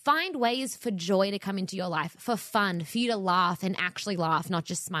seasons, find ways for joy to come into your life, for fun, for you to laugh and actually laugh, not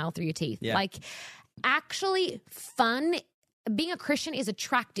just smile through your teeth. Yeah. Like actually fun being a Christian is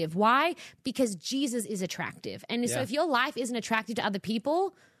attractive. Why? Because Jesus is attractive. And so if your life isn't attractive to other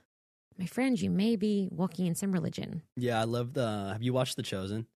people, my friend, you may be walking in some religion. Yeah, I love have you watched The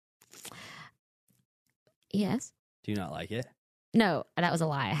Chosen? Yes. Do you not like it? No, that was a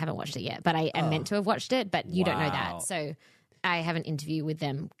lie. I haven't watched it yet, but I am meant to have watched it, but you don't know that. So I have an interview with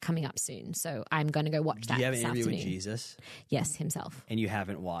them coming up soon. So I'm going to go watch that. Do you have an interview afternoon. with Jesus? Yes, himself. And you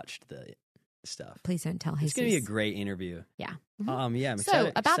haven't watched the stuff? Please don't tell him. It's going to be a great interview. Yeah. Yeah. I'm So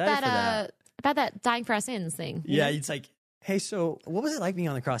excited, about excited that, about that dying for our sins thing. Yeah, it's like, hey, so what was it like being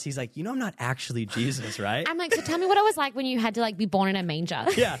on the cross? He's like, I'm not actually Jesus, right? I'm like, so tell me what it was like when you had to like be born in a manger.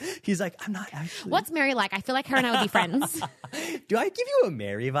 Yeah. He's like, I'm not actually. What's Mary like? I feel like her and I would be friends. Do I give you a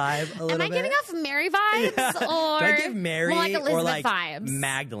Mary vibe a little bit? Am I giving off Mary vibes? Yeah. Or do I give Mary more like Elizabeth or like vibes?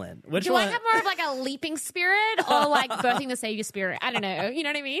 Magdalene? Which Do one? I have more of like a leaping spirit or like birthing the Savior spirit? I don't know. You know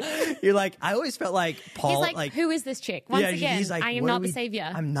what I mean? You're like, I always felt like Paul. He's like, who is this chick? Once again, he's like, I am what not do the Savior.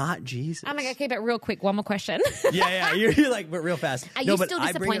 I'm not Jesus. I'm like, okay, but real quick, one more question. Yeah. You're like, but real fast. Are you still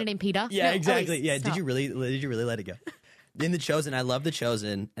disappointed in Peter? Yeah, No, exactly. Elyse, Yeah. stop. Did you really let it go? In The Chosen, I love The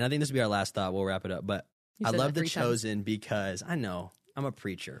Chosen, and I think this will be our last thought. We'll wrap it up. But You I said love that The 3 times. Chosen because I know I'm a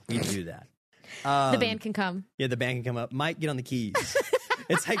preacher. We do that. The band can come. Yeah, the band can come up. Mike, get on the keys.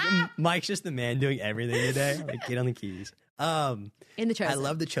 It's like Mike's just the man doing everything today. Like, get on the keys. In The Chosen. I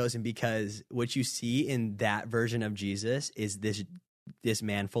love The Chosen because what you see in that version of Jesus is this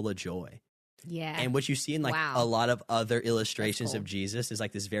man full of joy. Yeah. And what you see in like Wow. a lot of other illustrations cool. of Jesus is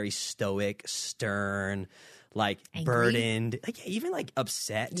like this very stoic, stern, like Angry. burdened, like even like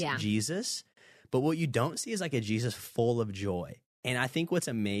upset Yeah. Jesus. But what you don't see is like a Jesus full of joy. And I think what's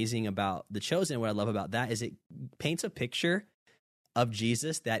amazing about The Chosen, what I love about that is it paints a picture of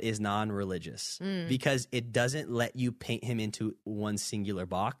Jesus that is non-religious because it doesn't let you paint him into one singular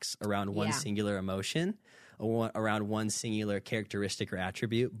box around one singular emotion or around one singular characteristic or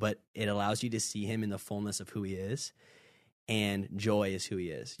attribute, but it allows you to see him in the fullness of who he is, and joy is who he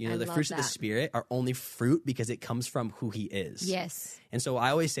is. You know, I the love fruits of the that. Spirit are only fruit because it comes from who he is. Yes. And so I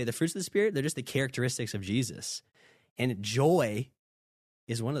always say the fruits of the Spirit, they're just the characteristics of Jesus. And joy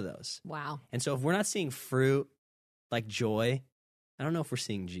is one of those. Wow. And so if we're not seeing fruit like joy, I don't know if we're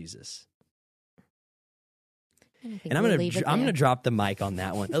seeing Jesus. And I'm gonna drop the mic on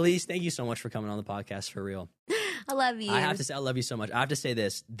that one. Elyse, thank you so much for coming on the podcast for real. I love you. I have to say I love you so much. I have to say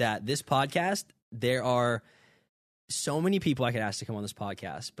that this podcast, there are so many people I could ask to come on this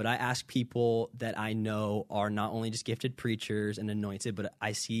podcast, but I ask people that I know are not only just gifted preachers and anointed, but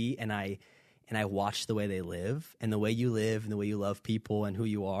I see and I watch the way they live, and the way you live and the way you love people and who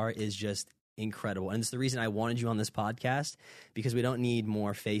you are is just incredible. And it's the reason I wanted you on this podcast, because we don't need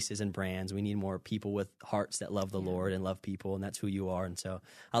more faces and brands. We need more people with hearts that love the Lord and love people, and that's who you are. And so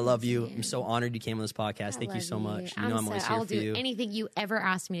I love you. I'm so honored you came on this podcast. Thank you so much. You know I'm always here I'll for you. do anything you ever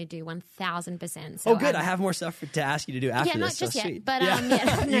asked me to do, 1,000%. Oh, good. I have more stuff to ask you to do after Yeah, this. not just so yet, sweet. but, yeah.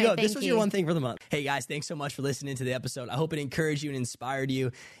 yeah, no, you go. This thank was you. your one thing for the month. Hey, guys, thanks so much for listening to the episode. I hope it encouraged you and inspired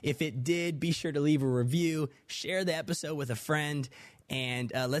you. If it did, be sure to leave a review, share the episode with a friend,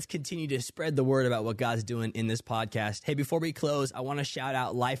 and let's continue to spread the word about what God's doing in this podcast. Hey, before we close, I want to shout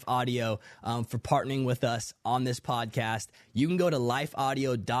out Life Audio for partnering with us on this podcast. You can go to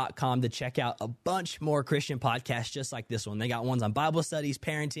lifeaudio.com to check out a bunch more Christian podcasts just like this one. They got ones on Bible studies,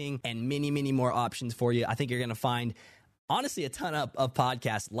 parenting, and many, many more options for you. I think you're going to find honestly a ton of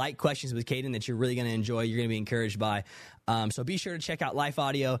podcasts like Questions with Caden that you're really going to enjoy. You're going to be encouraged by. So be sure to check out Life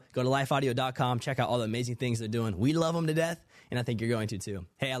Audio. Go to lifeaudio.com. Check out all the amazing things they're doing. We love them to death, and I think you're going to too.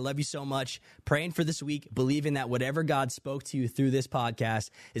 Hey, I love you so much. Praying for this week, believing that whatever God spoke to you through this podcast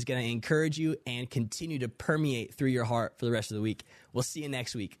is going to encourage you and continue to permeate through your heart for the rest of the week. We'll see you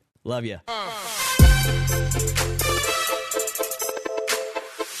next week. Love you.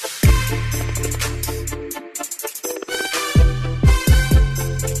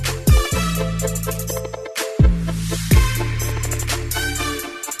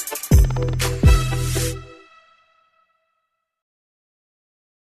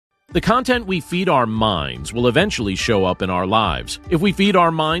 The content we feed our minds will eventually show up in our lives. If we feed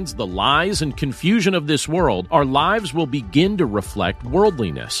our minds the lies and confusion of this world, our lives will begin to reflect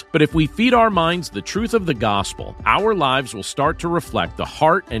worldliness. But if we feed our minds the truth of the gospel, our lives will start to reflect the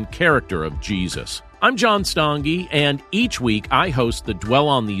heart and character of Jesus. I'm John Stange, and each week I host the Dwell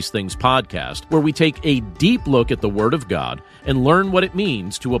on These Things podcast, where we take a deep look at the Word of God and learn what it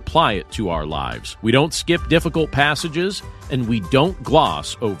means to apply it to our lives. We don't skip difficult passages, and we don't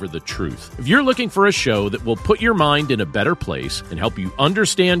gloss over the truth. If you're looking for a show that will put your mind in a better place and help you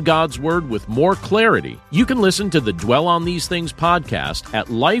understand God's Word with more clarity, you can listen to the Dwell on These Things podcast at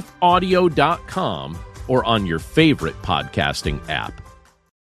lifeaudio.com or on your favorite podcasting app.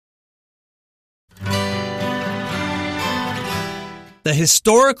 The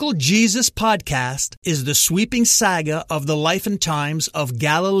Historical Jesus Podcast is the sweeping saga of the life and times of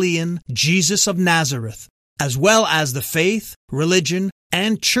Galilean Jesus of Nazareth, as well as the faith, religion,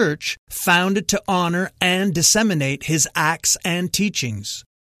 and church founded to honor and disseminate his acts and teachings.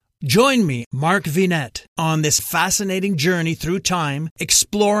 Join me, Mark Vinette, on this fascinating journey through time,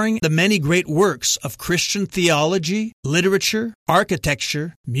 exploring the many great works of Christian theology, literature,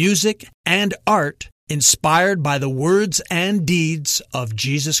 architecture, music, and art, inspired by the words and deeds of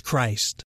Jesus Christ.